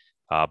have.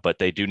 But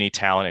they do need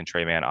talent, and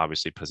Trey Mann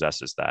obviously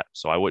possesses that.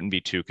 So I wouldn't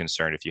be too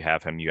concerned if you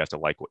have him. You have to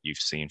like what you've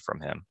seen from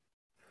him.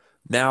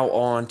 Now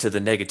on to the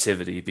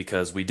negativity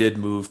because we did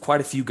move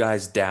quite a few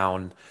guys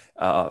down.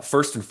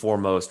 First and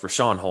foremost,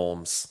 Rashawn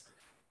Holmes.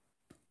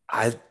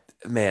 I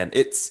man,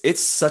 it's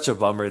such a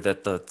bummer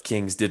that the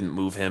Kings didn't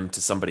move him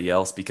to somebody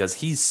else because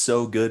he's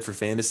so good for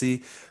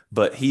fantasy,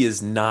 but he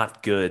is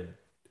not good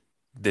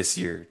this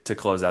year to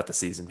close out the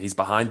season. He's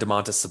behind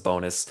Domantas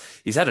Sabonis.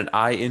 He's had an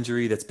eye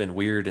injury that's been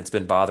weird. It's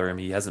been bothering him.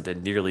 He hasn't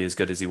been nearly as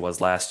good as he was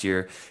last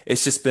year.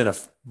 It's just been a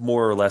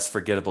more or less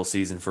forgettable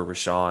season for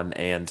Rashawn,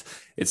 and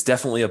it's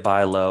definitely a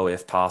buy low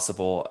if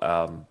possible.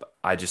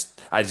 I just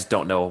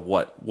don't know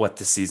what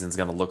this season's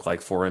going to look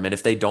like for him. And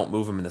if they don't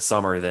move him in the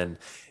summer, then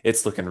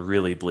it's looking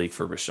really bleak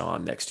for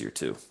Rashawn next year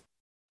too.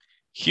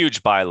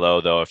 Huge buy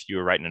low, though. If you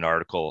were writing an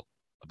article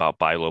about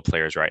buy low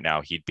players right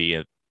now, he'd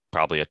be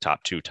probably a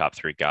top two, top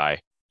three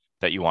guy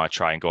that you want to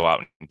try and go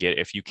out and get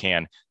if you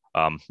can.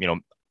 You know,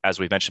 as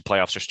we mentioned,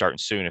 playoffs are starting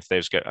soon. If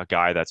there's a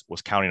guy that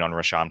was counting on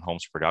Rashawn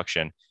Holmes'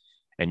 production,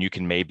 and you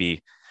can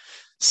maybe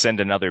send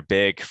another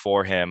big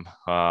for him,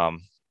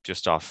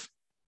 just off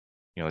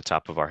the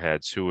top of our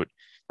heads, who would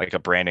like a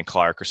Brandon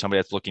Clark or somebody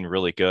that's looking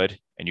really good,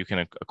 and you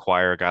can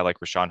acquire a guy like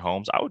Rashawn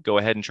Holmes, I would go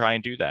ahead and try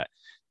and do that.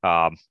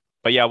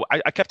 But yeah,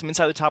 I kept him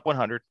inside the top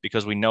 100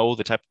 because we know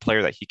the type of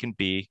player that he can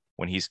be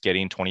when he's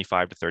getting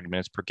 25 to 30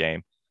 minutes per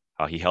game.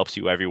 He helps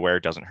you everywhere,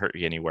 doesn't hurt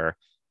you anywhere,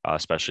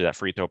 especially that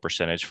free throw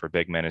percentage for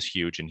big men is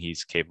huge, and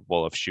he's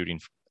capable of shooting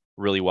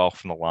really well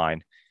from the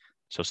line.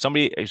 So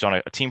somebody who's on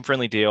a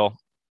team-friendly deal,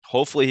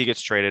 hopefully he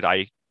gets traded.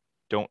 I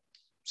don't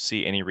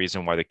see any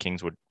reason why the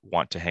Kings would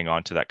want to hang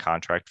on to that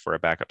contract for a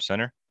backup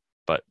center,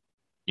 but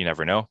you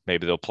never know.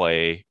 Maybe they'll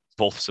play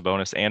both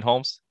Sabonis and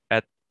Holmes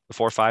at the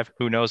 4-5.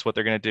 Who knows what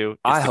they're going to do? It's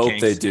I the hope they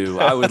Kings. do.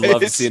 I would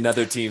love to see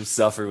another team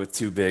suffer with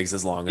two bigs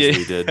as long as Yeah,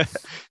 we did.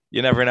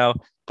 you never know.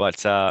 But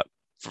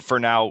for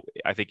now,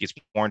 I think it's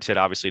warranted,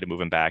 obviously, to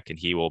move him back, and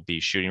he will be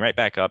shooting right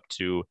back up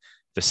to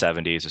the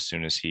 70s as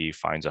soon as he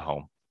finds a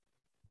home.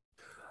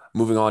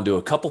 Moving on to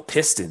a couple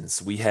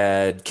Pistons. We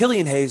had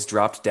Killian Hayes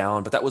dropped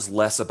down, but that was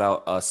less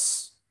about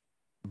us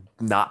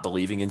not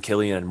believing in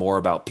Killian and more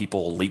about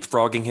people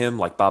leapfrogging him,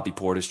 like Bobby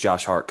Portis,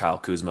 Josh Hart, Kyle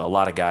Kuzma. A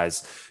lot of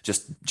guys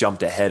just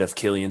jumped ahead of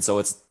Killian, so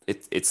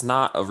it's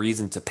not a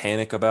reason to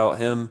panic about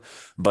him,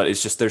 but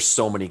it's just there's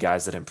so many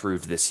guys that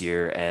improved this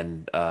year,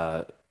 and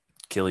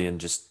Killian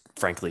just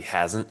frankly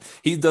hasn't.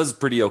 He does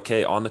pretty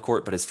okay on the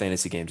court, but his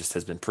fantasy game just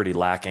has been pretty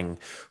lacking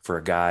for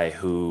a guy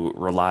who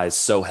relies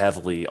so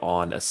heavily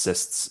on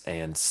assists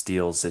and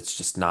steals. It's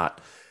just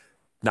not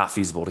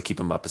feasible to keep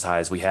him up as high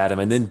as we had him.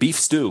 And then Beef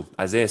Stew,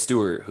 Isaiah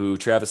Stewart, who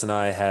Travis and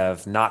I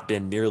have not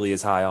been nearly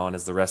as high on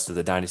as the rest of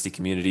the Dynasty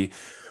community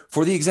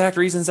for the exact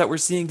reasons that we're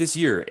seeing this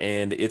year.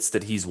 And it's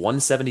that he's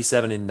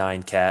 177 in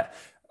 9 cat.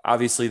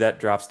 Obviously, that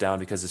drops down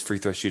because his free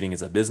throw shooting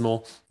is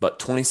abysmal, but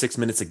 26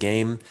 minutes a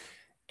game.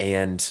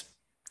 And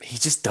he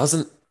just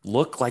doesn't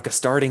look like a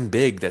starting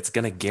big that's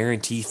going to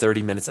guarantee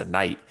 30 minutes a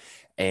night.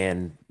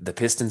 And the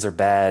Pistons are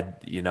bad,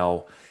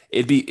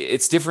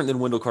 it's different than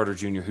Wendell Carter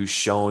Jr., who's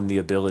shown the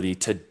ability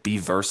to be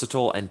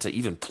versatile and to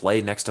even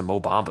play next to Mo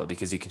Bamba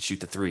because he can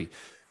shoot the three.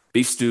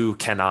 Beef Stew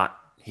cannot.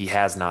 He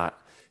has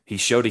not. He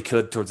showed he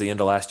could towards the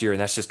end of last year,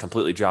 and that's just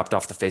completely dropped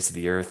off the face of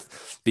the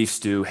earth. Beef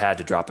Stew had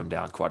to drop him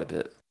down quite a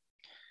bit.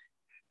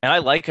 And I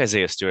like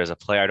Isaiah Stewart as a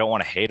player. I don't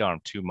want to hate on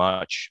him too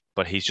much,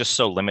 but he's just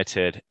so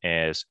limited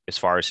as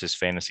far as his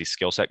fantasy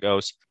skill set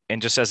goes.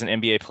 And just as an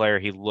NBA player,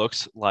 he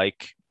looks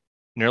like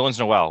Nerlens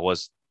Noel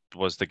was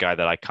the guy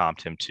that I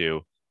comped him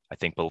to, I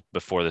think,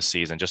 before the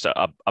season. Just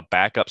a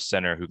backup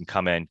center who can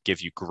come in,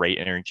 give you great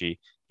energy.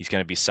 He's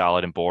going to be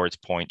solid in boards,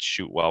 points,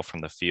 shoot well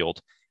from the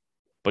field.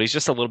 But he's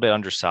just a little bit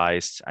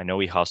undersized. I know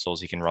he hustles,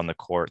 he can run the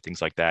court,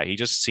 things like that. He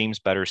just seems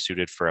better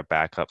suited for a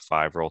backup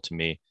five role to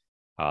me.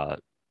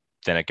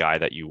 Than a guy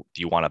that you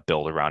want to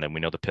build around. And we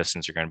know the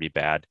Pistons are going to be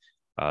bad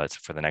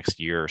for the next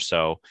year or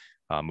so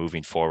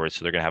moving forward.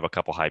 So they're going to have a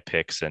couple high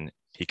picks, and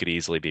he could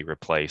easily be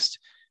replaced.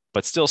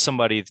 But still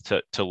somebody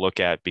to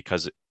look at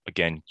because,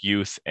 again,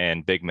 youth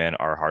and big men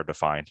are hard to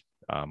find.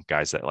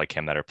 Guys that like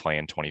him that are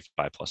playing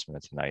 25 plus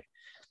minutes a night.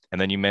 And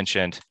then you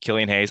mentioned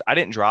Killian Hayes. I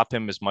didn't drop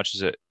him as much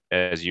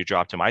as you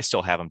dropped him. I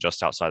still have him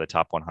just outside the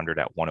top 100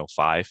 at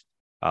 105.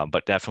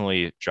 But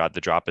definitely the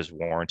drop is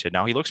warranted.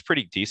 Now he looks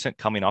pretty decent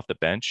coming off the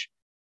bench.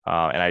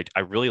 And I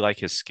really like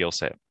his skill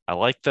set. I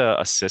like the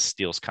assist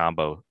steals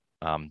combo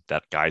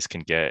that guys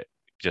can get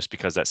just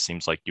because that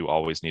seems like you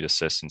always need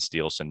assists and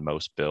steals in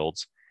most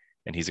builds.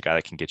 And he's a guy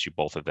that can get you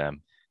both of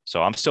them.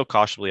 So I'm still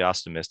cautiously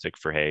optimistic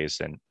for Hayes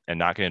and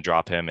not going to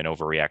drop him and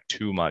overreact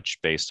too much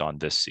based on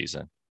this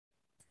season.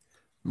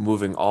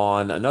 Moving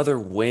on, another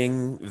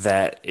wing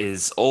that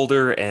is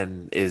older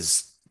and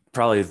is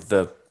probably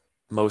the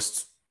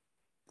most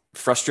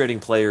frustrating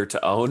player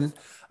to own.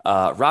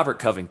 Robert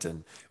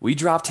Covington. We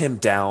dropped him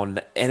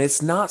down, and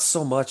it's not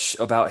so much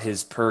about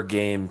his per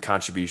game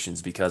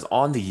contributions because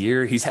on the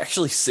year, he's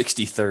actually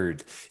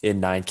 63rd in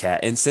 9 cat.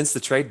 And since the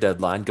trade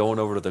deadline, going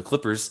over to the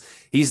Clippers,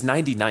 he's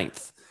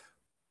 99th.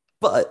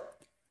 But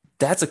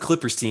that's a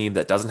Clippers team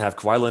that doesn't have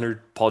Kawhi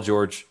Leonard, Paul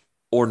George,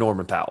 or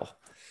Norman Powell.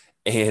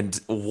 And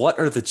what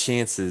are the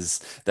chances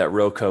that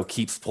Rocco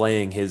keeps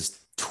playing his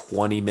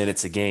 20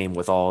 minutes a game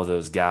with all of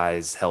those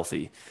guys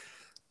healthy?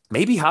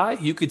 Maybe high.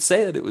 You could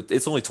say that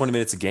it's only 20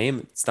 minutes a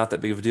game. It's not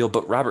that big of a deal,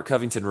 but Robert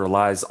Covington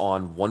relies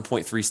on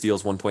 1.3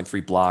 steals,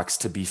 1.3 blocks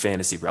to be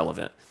fantasy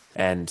relevant.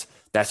 And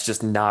that's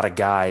just not a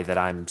guy that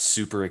I'm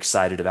super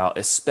excited about,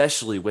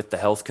 especially with the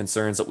health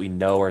concerns that we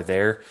know are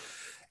there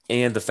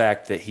and the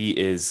fact that he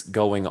is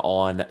going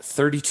on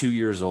 32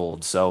 years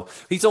old. So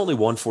he's only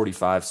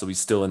 145, so he's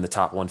still in the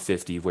top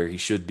 150 where he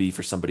should be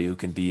for somebody who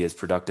can be as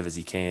productive as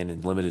he can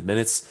in limited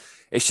minutes.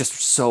 It's just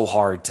so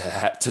hard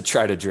to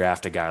try to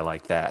draft a guy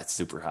like that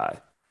super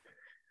high.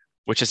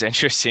 which is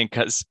interesting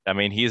because I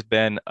mean he's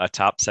been a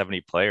top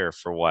 70 player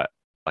for what,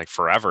 like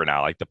forever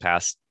now, like the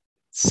past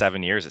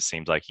 7 years. It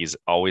seems like he's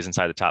always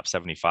inside the top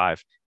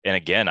 75. And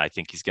again, I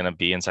think he's going to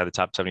be inside the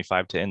top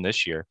 75 to end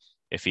this year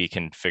if he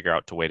can figure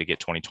out a way to get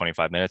 20,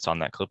 25 minutes on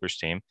that Clippers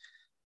team.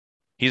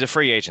 He's a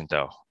free agent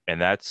though, and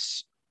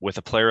that's with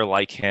a player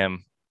like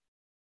him.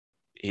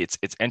 It's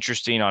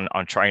interesting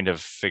on trying to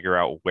figure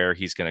out where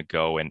he's going to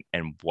go and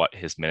what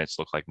his minutes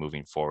look like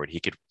moving forward. He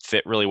could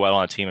fit really well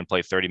on a team and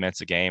play 30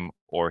 minutes a game,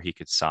 or he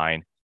could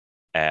sign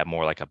at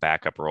more like a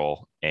backup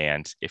role.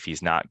 And if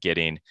he's not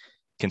getting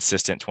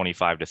consistent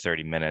 25 to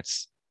 30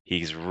 minutes,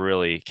 he's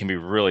really can be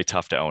really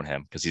tough to own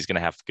him because he's going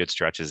to have good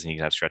stretches and he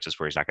can have stretches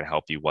where he's not going to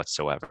help you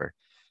whatsoever.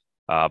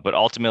 But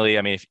ultimately,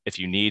 I mean, if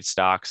you need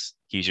stocks,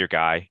 he's your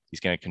guy. He's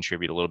going to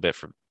contribute a little bit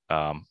for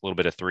a little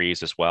bit of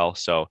threes as well.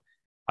 So,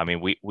 I mean,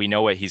 we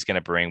know what he's going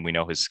to bring. We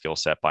know his skill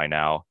set by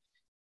now.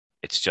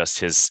 It's just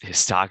his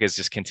stock is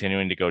just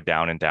continuing to go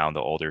down and down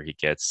the older he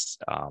gets,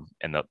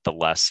 and the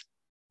less,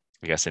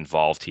 I guess,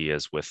 involved he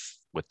is with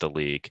the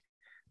league.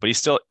 But he's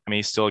still, I mean,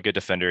 he's still a good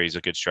defender. He's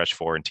a good stretch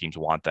four, and teams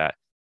want that.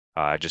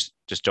 Just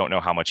don't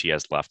know how much he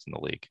has left in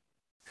the league.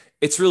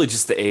 It's really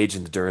just the age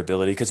and the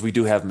durability because we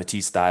do have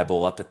Matisse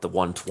Thybulle up at the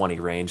 120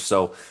 range.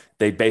 So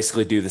they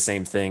basically do the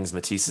same things.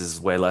 Matisse is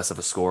way less of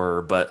a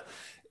scorer, but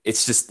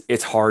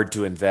it's hard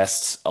to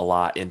invest a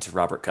lot into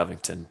Robert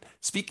Covington.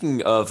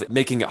 Speaking of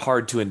making it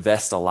hard to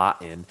invest a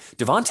lot in,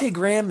 Devonte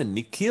Graham and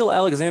Nickeil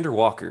Alexander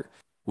Walker.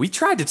 We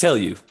tried to tell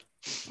you.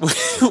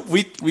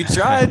 We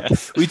tried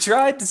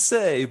to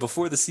say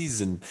before the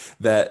season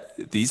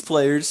that these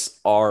players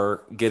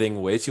are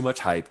getting way too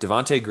much hype.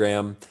 Devonte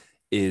Graham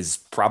is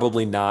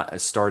probably not a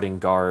starting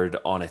guard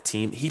on a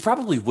team. He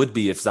probably would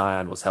be if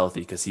Zion was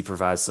healthy because he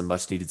provides some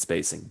much needed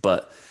spacing.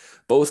 But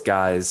both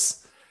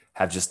guys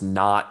have just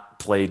not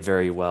played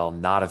very well,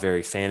 not a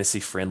very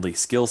fantasy friendly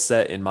skill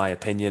set, in my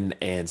opinion.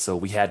 And so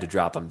we had to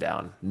drop them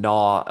down.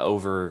 Nah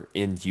over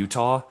in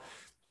Utah.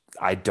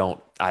 I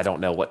don't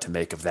know what to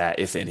make of that,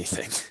 if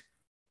anything.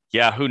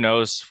 Yeah, who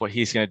knows what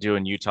he's going to do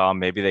in Utah?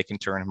 Maybe they can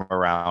turn him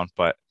around,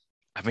 but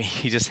I mean,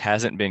 he just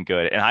hasn't been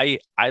good. And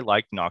I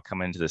liked not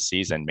coming into the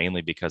season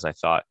mainly because I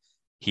thought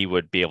he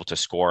would be able to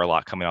score a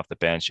lot coming off the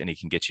bench and he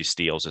can get you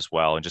steals as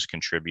well and just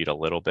contribute a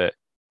little bit.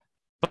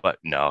 But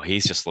no,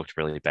 he's just looked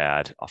really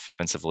bad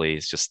offensively.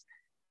 He's just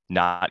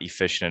not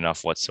efficient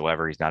enough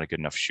whatsoever. He's not a good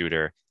enough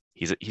shooter.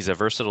 He's a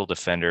versatile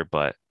defender,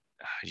 but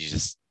he's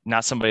just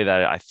not somebody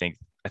that I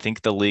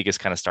think the league is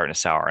kind of starting to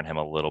sour on him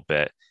a little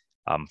bit,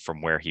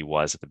 from where he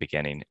was at the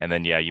beginning. And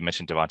then yeah, you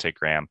mentioned Devonte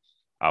Graham.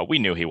 We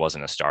knew he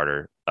wasn't a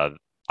starter.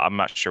 I'm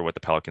not sure what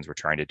the Pelicans were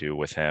trying to do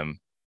with him.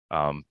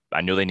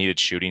 I knew they needed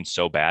shooting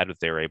so bad that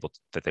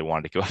they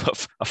wanted to give up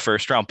a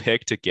first round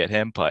pick to get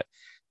him, but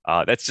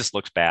that just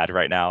looks bad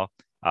right now.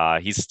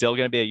 He's still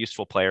going to be a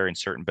useful player in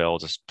certain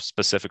builds,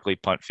 specifically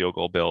punt field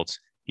goal builds.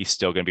 He's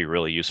still going to be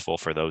really useful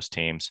for those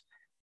teams,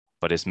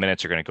 but his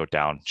minutes are going to go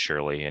down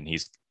surely. And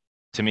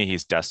to me,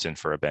 he's destined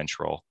for a bench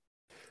role.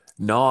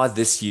 Nah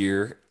this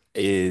year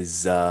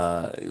is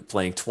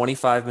playing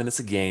 25 minutes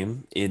a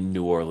game in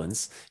New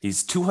Orleans.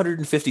 He's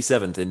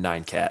 257th in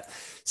 9 cat.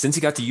 Since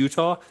he got to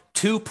Utah,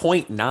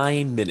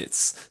 2.9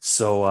 minutes.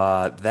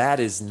 So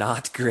that is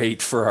not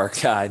great for our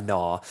guy,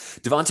 Nah.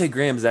 Devonte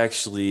Graham is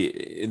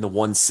actually in the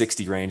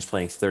 160 range,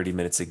 playing 30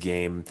 minutes a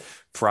game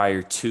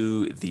prior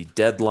to the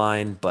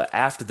deadline. But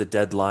after the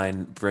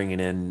deadline, bringing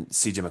in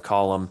CJ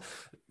McCollum,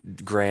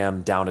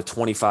 Graham down to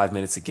 25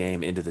 minutes a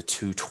game into the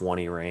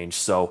 220 range.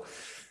 So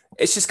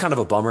it's just kind of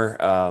a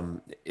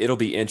bummer. It'll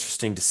be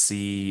interesting to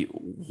see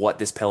what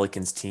this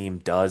Pelicans team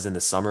does in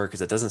the summer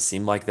because it doesn't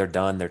seem like they're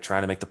done. They're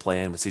trying to make the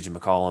play in with CJ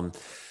McCollum.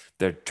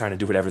 They're trying to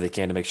do whatever they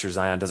can to make sure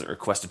Zion doesn't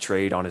request a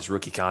trade on his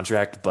rookie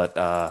contract.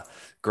 But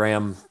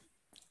Graham,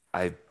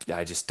 I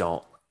just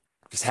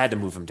had to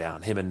move him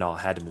down. Him and Null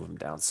had to move him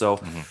down. So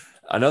Mm-hmm.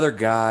 another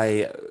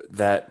guy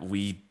that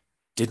we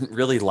didn't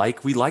really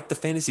like. We like the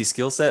fantasy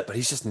skill set, but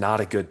he's just not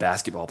a good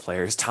basketball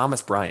player. Is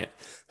Thomas Bryant,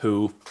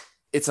 who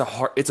it's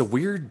a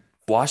weird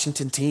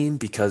Washington team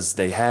because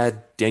they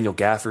had Daniel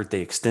Gafford,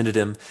 they extended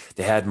him.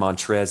 They had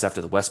Montrez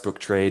after the Westbrook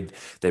trade.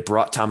 They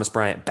brought Thomas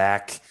Bryant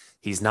back.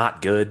 He's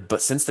not good,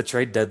 but since the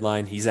trade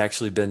deadline, he's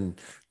actually been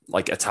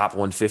like a top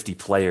 150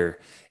 player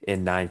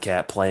in 9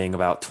 cat playing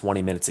about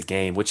 20 minutes a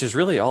game, which is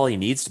really all he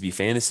needs to be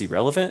fantasy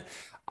relevant.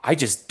 I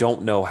just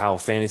don't know how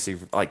fantasy,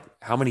 like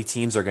how many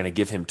teams are going to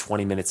give him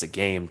 20 minutes a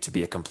game to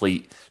be a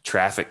complete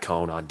traffic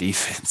cone on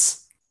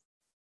defense.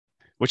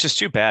 which is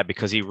too bad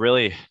because he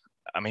really,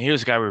 I mean, he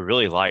was a guy we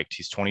really liked.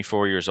 He's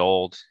 24 years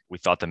old. We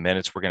thought the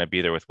minutes were going to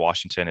be there with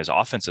Washington. His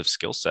offensive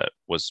skill set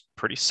was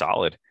pretty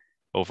solid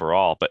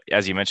overall. But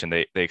as you mentioned,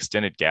 they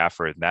extended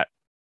Gafford, and that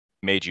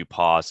made you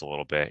pause a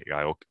little bit.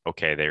 You're like,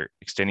 okay, they're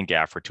extending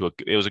Gafford to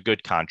it was a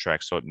good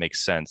contract, so it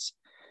makes sense.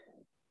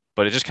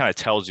 But it just kind of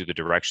tells you the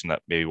direction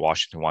that maybe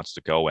Washington wants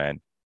to go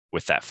in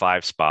with that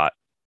 5 spot,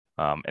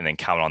 and then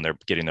count on their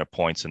getting their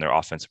points and their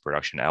offensive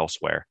production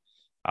elsewhere.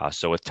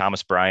 So with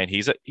Thomas Bryant,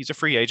 he's a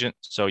free agent.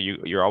 So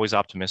you're always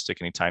optimistic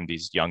anytime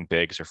these young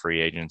bigs are free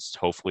agents.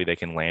 Hopefully they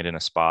can land in a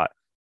spot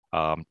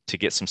to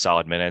get some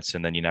solid minutes,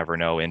 and then you never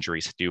know,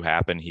 injuries do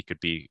happen. He could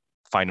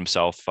find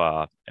himself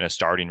in a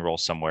starting role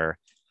somewhere.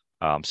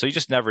 So you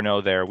just never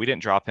know there. We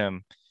didn't drop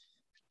him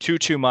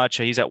too much.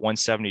 He's at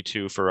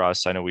 172 for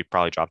us. I know we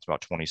probably dropped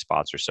about 20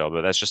 spots or so,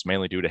 but that's just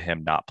mainly due to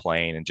him not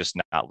playing and just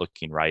not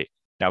looking right.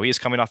 Now he is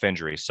coming off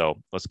injury,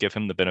 so let's give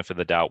him the benefit of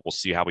the doubt. We'll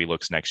see how he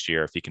looks next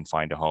year if he can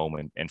find a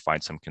home and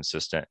find some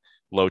consistent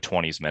low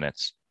 20s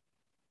minutes.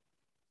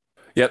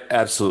 Yep,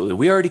 absolutely.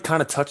 We already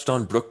kind of touched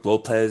on Brooke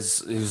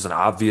Lopez. It was an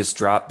obvious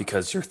drop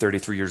because you're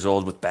 33 years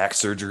old with back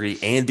surgery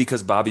and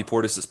because Bobby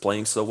Portis is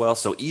playing so well.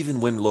 So even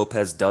when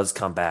Lopez does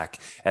come back,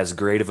 as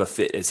great of a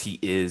fit as he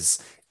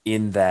is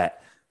in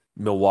that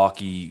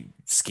Milwaukee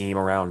scheme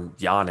around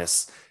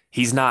Giannis,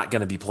 he's not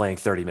going to be playing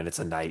 30 minutes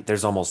a night.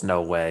 There's almost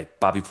no way.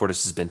 Bobby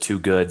Portis has been too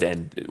good.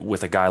 And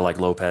with a guy like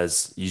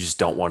Lopez, you just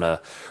don't want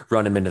to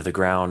run him into the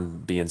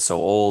ground being so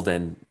old.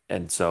 And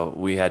so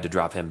we had to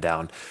drop him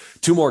down.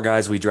 Two more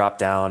guys we dropped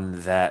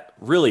down that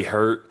really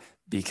hurt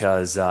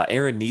because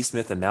Aaron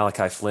Nesmith and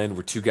Malachi Flynn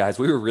were two guys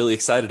we were really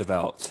excited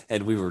about,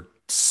 and we were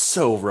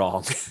so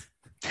wrong.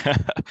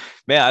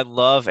 Man, I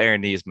love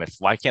Aaron Nesmith.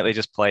 Why can't they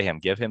just play him?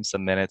 Give him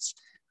some minutes.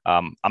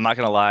 I'm not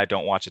gonna lie, I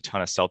don't watch a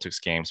ton of Celtics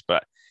games,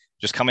 but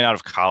just coming out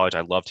of college,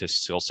 I loved his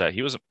skill set.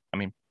 He was, I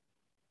mean,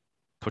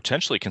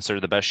 potentially considered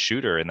the best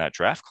shooter in that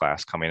draft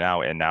class coming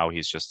out, and now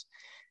he's just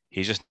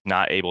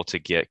not able to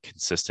get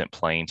consistent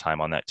playing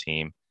time on that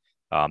team.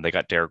 They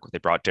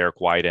brought Derek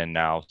White in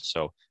now,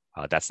 so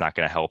that's not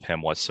going to help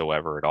him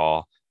whatsoever at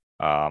all.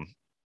 Um,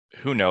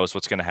 who knows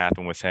what's going to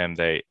happen with him?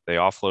 They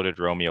offloaded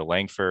Romeo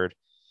Langford.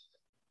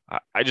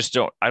 I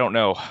don't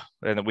know,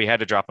 and we had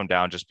to drop him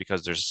down just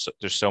because there's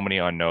so many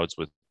unknowns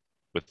with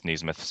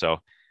Neesmith. So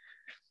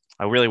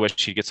I really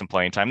wish he'd get some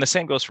playing time. The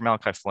same goes for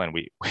Malachi Flynn.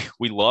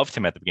 We loved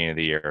him at the beginning of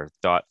the year.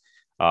 Thought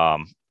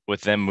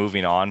with them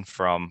moving on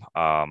from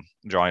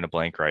drawing a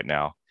blank right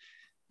now.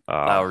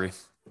 Lowry.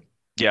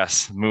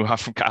 Yes, move on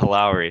from Kyle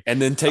Lowry.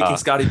 And then taking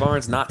Scotty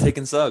Barnes, not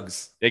taking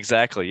Suggs.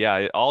 Exactly. Yeah,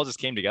 it all just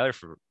came together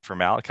for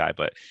Malachi,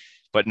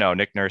 but no,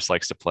 Nick Nurse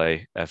likes to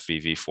play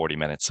FVV 40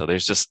 minutes. So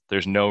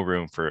there's no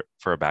room for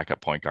a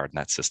backup point guard in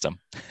that system.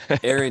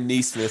 Aaron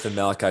Nesmith and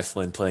Malachi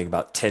Flynn playing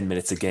about 10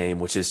 minutes a game,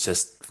 which is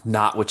just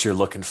not what you're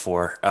looking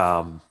for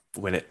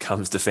when it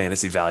comes to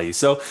fantasy value.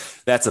 So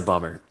that's a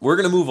bummer. We're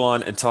going to move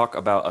on and talk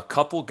about a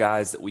couple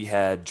guys that we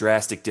had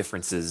drastic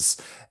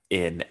differences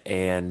in,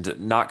 and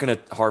not going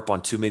to harp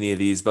on too many of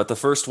these, but the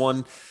first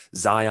one,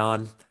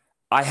 Zion.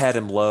 I had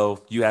him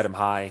low, you had him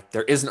high.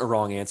 There isn't a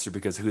wrong answer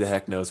because who the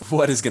heck knows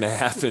what is going to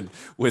happen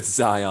with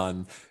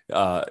Zion,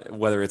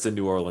 whether it's in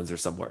New Orleans or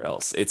somewhere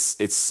else.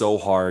 It's so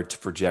hard to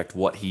project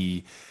what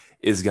he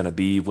is going to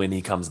be when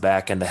he comes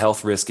back, and the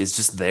health risk is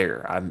just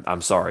there. I'm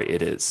sorry,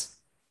 it is.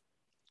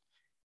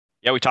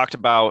 Yeah, we talked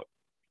about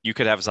you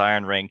could have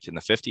Zion ranked in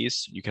the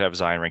 50s, you could have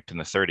Zion ranked in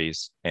the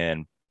 30s,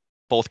 and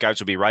both guys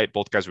would be right,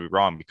 both guys would be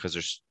wrong because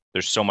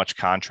there's so much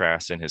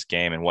contrast in his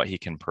game and what he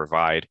can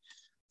provide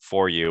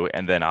for you.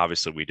 And then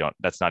obviously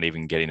that's not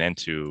even getting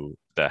into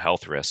the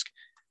health risk.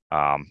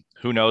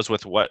 Who knows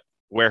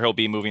where he'll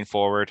be moving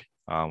forward.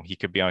 He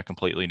could be on a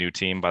completely new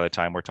team by the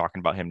time we're talking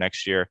about him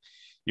next year.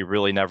 You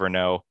really never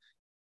know,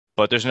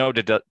 but there's no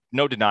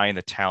denying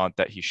the talent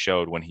that he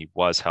showed when he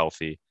was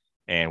healthy.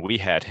 And we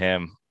had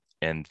him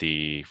in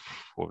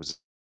what was it,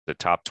 the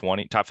top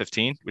 20, top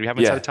 15? We have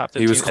him inside the top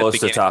 15. He was close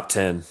to top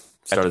 10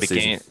 at the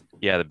beginning.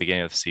 Yeah, the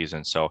beginning of the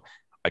season. So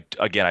I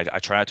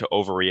try not to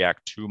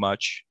overreact too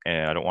much,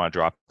 and I don't want to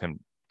drop him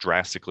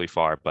drastically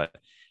far, but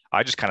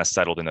I just kind of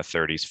settled in the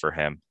 30s for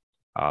him,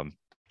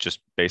 just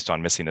based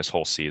on missing this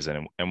whole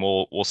season. And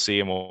we'll see,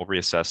 and we'll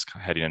reassess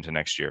heading into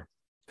next year.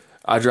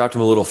 I dropped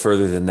him a little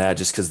further than that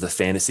just because the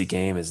fantasy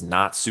game is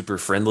not super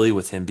friendly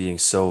with him being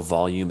so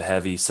volume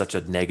heavy, such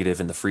a negative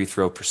in the free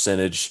throw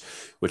percentage,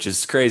 which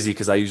is crazy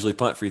because I usually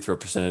punt free throw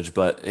percentage,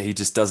 but he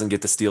just doesn't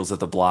get the steals of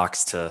the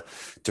blocks to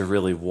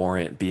really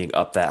warrant being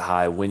up that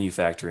high when you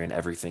factor in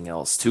everything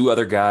else. Two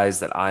other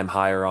guys that I'm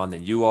higher on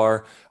than you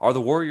are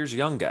the Warriors'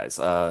 young guys,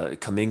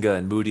 Kuminga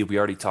and Moody. We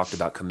already talked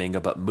about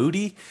Kuminga, but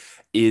Moody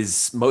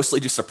is mostly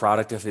just a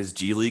product of his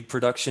G League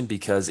production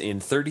because in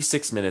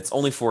 36 minutes,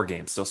 only 4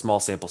 games, so small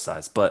sample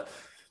size, but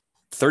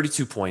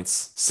 32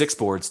 points, 6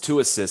 boards, 2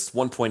 assists,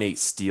 1.8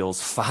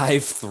 steals,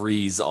 5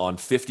 threes on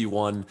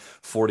 51,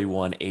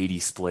 41, 80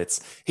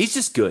 splits. He's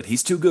just good.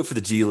 He's too good for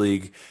the G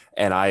League.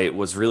 And I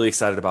was really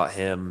excited about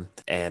him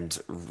and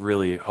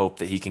really hope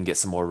that he can get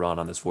some more run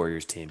on this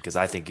Warriors team because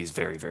I think he's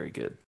very, very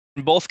good.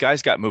 Both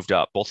guys got moved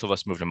up. Both of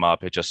us moved them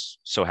up. It just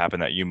so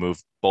happened that you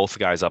moved both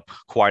guys up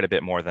quite a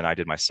bit more than I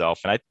did myself.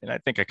 And I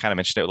think I kind of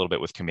mentioned it a little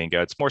bit with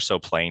Kuminga. It's more so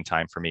playing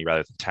time for me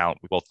rather than talent.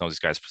 We both know these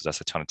guys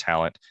possess a ton of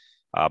talent.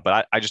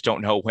 But I just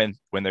don't know when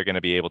they're going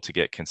to be able to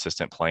get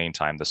consistent playing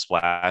time. The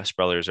Splash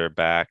Brothers are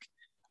back.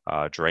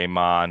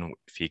 Draymond,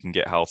 if he can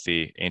get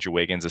healthy, Andrew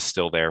Wiggins is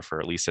still there for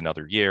at least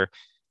another year.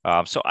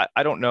 So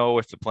I don't know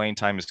if the playing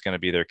time is going to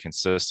be there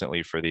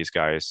consistently for these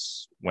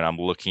guys when I'm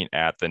looking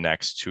at the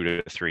next 2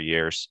 to 3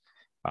 years.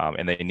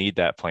 And they need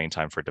that playing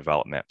time for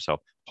development. So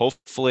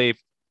hopefully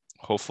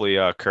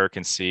Kerr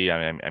can see,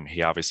 and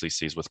he obviously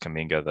sees with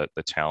Kuminga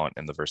the talent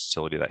and the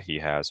versatility that he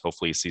has.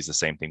 Hopefully he sees the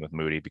same thing with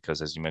Moody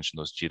because, as you mentioned,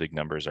 those G League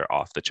numbers are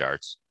off the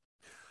charts.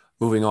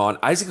 Moving on,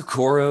 Isaac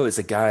Okoro is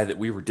a guy that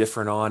we were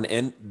different on.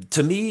 And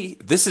to me,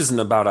 this isn't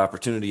about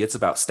opportunity. It's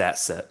about stat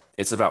set.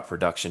 It's about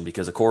production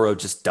because Okoro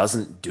just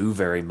doesn't do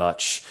very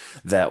much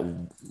that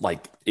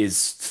like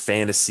is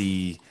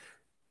fantasy.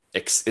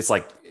 It's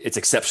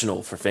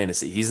exceptional for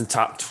fantasy. He's in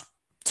top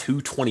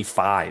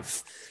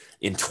 225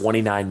 in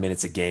 29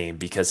 minutes a game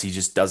because he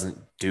just doesn't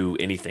do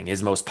anything.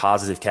 His most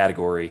positive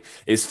category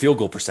is field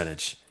goal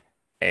percentage.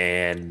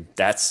 And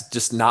that's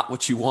just not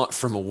what you want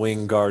from a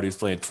wing guard who's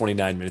playing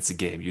 29 minutes a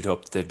game. You'd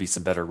hope that there'd be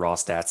some better raw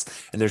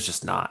stats, and there's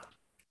just not.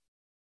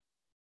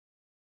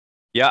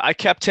 Yeah, I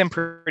kept him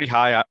pretty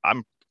high.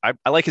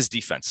 I like his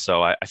defense,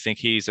 so I think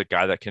he's a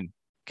guy that can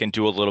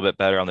do a little bit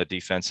better on the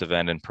defensive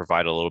end and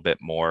provide a little bit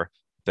more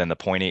than the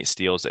point 0.8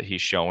 steals that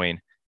he's showing.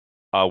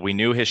 We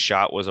knew his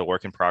shot was a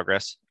work in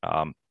progress.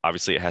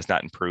 Obviously, it has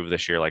not improved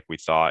this year like we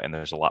thought, and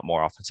there's a lot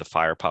more offensive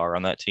firepower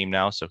on that team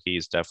now. So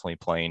he's definitely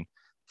playing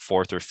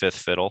fourth or fifth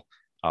fiddle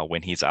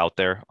when he's out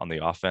there on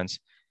the offense.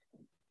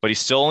 But he's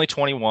still only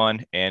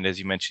 21, and as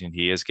you mentioned,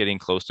 he is getting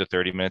close to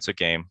 30 minutes a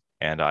game.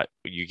 And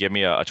you give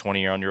me a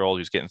 20-year-old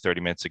who's getting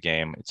 30 minutes a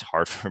game, it's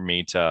hard for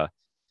me to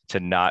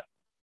not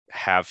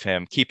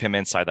keep him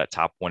inside that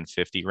top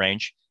 150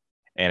 range.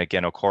 And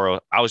again, Okoro,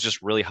 I was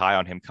just really high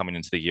on him coming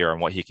into the year and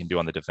what he can do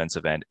on the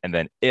defensive end. And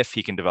then if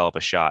he can develop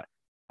a shot,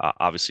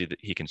 obviously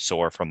he can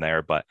soar from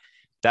there. But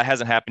that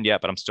hasn't happened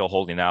yet, but I'm still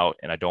holding out,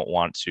 and I don't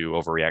want to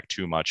overreact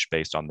too much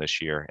based on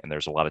this year. And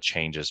there's a lot of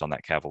changes on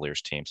that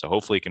Cavaliers team. So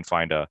hopefully he can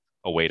find a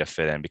way to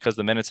fit in because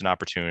the minutes and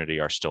opportunity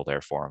are still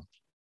there for him.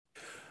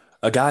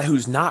 A guy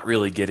who's not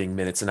really getting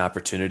minutes and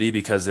opportunity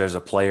because there's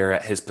a player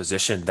at his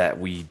position that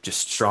we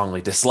just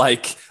strongly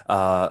dislike,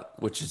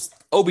 which is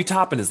Obi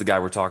Toppin is the guy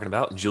we're talking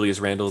about, and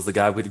Julius Randle is the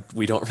guy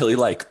we don't really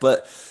like.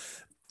 But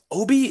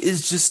Obi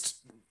is just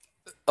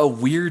a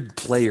weird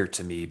player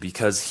to me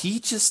because he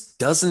just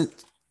doesn't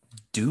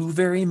do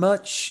very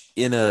much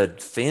in a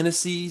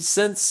fantasy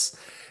sense.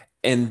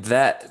 And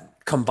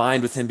that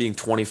combined with him being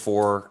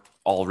 24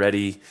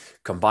 already,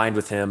 combined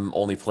with him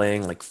only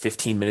playing like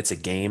 15 minutes a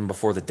game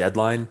before the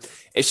deadline,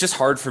 it's just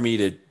hard for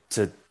me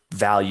to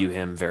value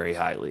him very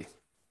highly.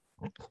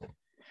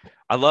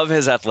 I love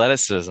his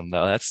athleticism,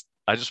 though.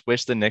 I just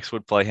wish the Knicks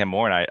would play him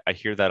more. And I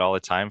hear that all the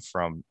time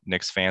from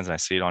Knicks fans, and I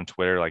see it on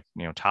Twitter, like,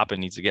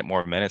 Toppin needs to get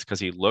more minutes because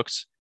he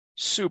looks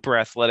super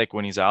athletic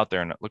when he's out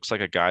there. And it looks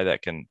like a guy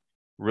that can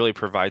really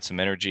provide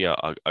some energy,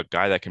 a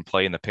guy that can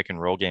play in the pick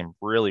and roll game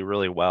really,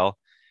 really well.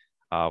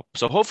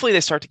 So hopefully they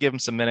start to give him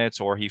some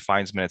minutes or he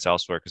finds minutes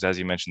elsewhere because, as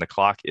you mentioned, the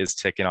clock is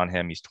ticking on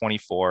him. He's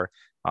 24.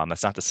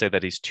 That's not to say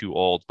that he's too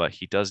old, but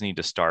he does need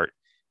to start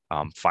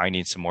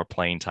finding some more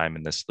playing time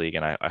in this league.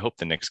 And I hope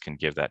the Knicks can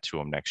give that to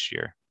him next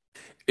year.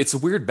 It's a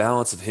weird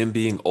balance of him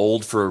being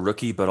old for a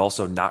rookie, but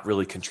also not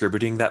really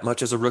contributing that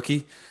much as a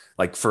rookie.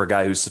 Like for a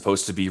guy who's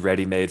supposed to be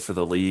ready-made for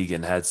the league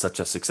and had such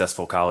a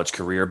successful college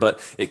career, but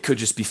it could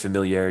just be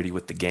familiarity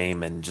with the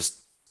game and just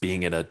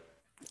being in a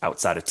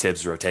outside of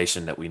Tibbs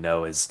rotation that we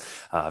know is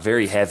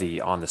very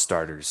heavy on the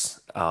starters.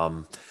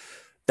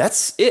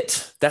 That's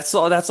it. That's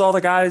all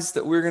the guys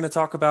that we're going to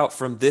talk about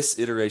from this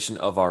iteration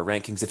of our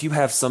rankings. If you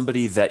have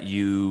somebody that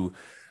you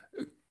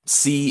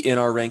see in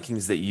our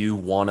rankings that you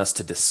want us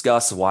to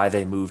discuss why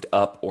they moved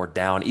up or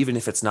down, even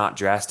if it's not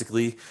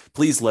drastically,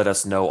 please let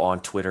us know on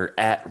Twitter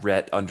at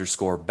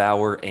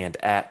Rhett_Bauer and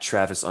at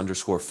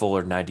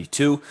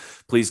Travis_Fuller92.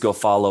 Please go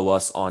follow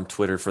us on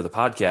Twitter for the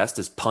podcast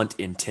as Punt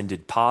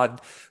Intended Pod.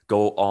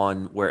 Go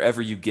on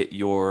wherever you get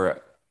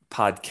your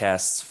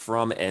podcasts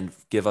from and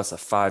give us a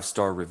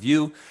 5-star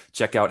review.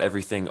 Check out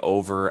everything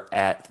over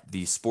at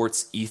the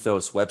Sports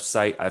Ethos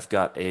website. I've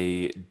got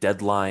a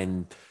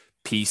deadline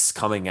piece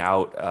coming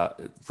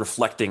out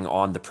reflecting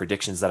on the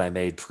predictions that I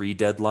made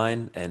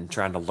pre-deadline and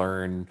trying to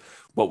learn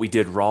what we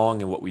did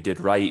wrong and what we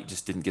did right,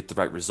 just didn't get the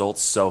right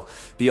results. So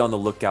be on the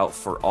lookout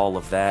for all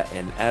of that.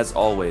 And as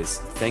always,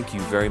 thank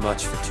you very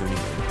much for tuning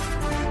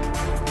in.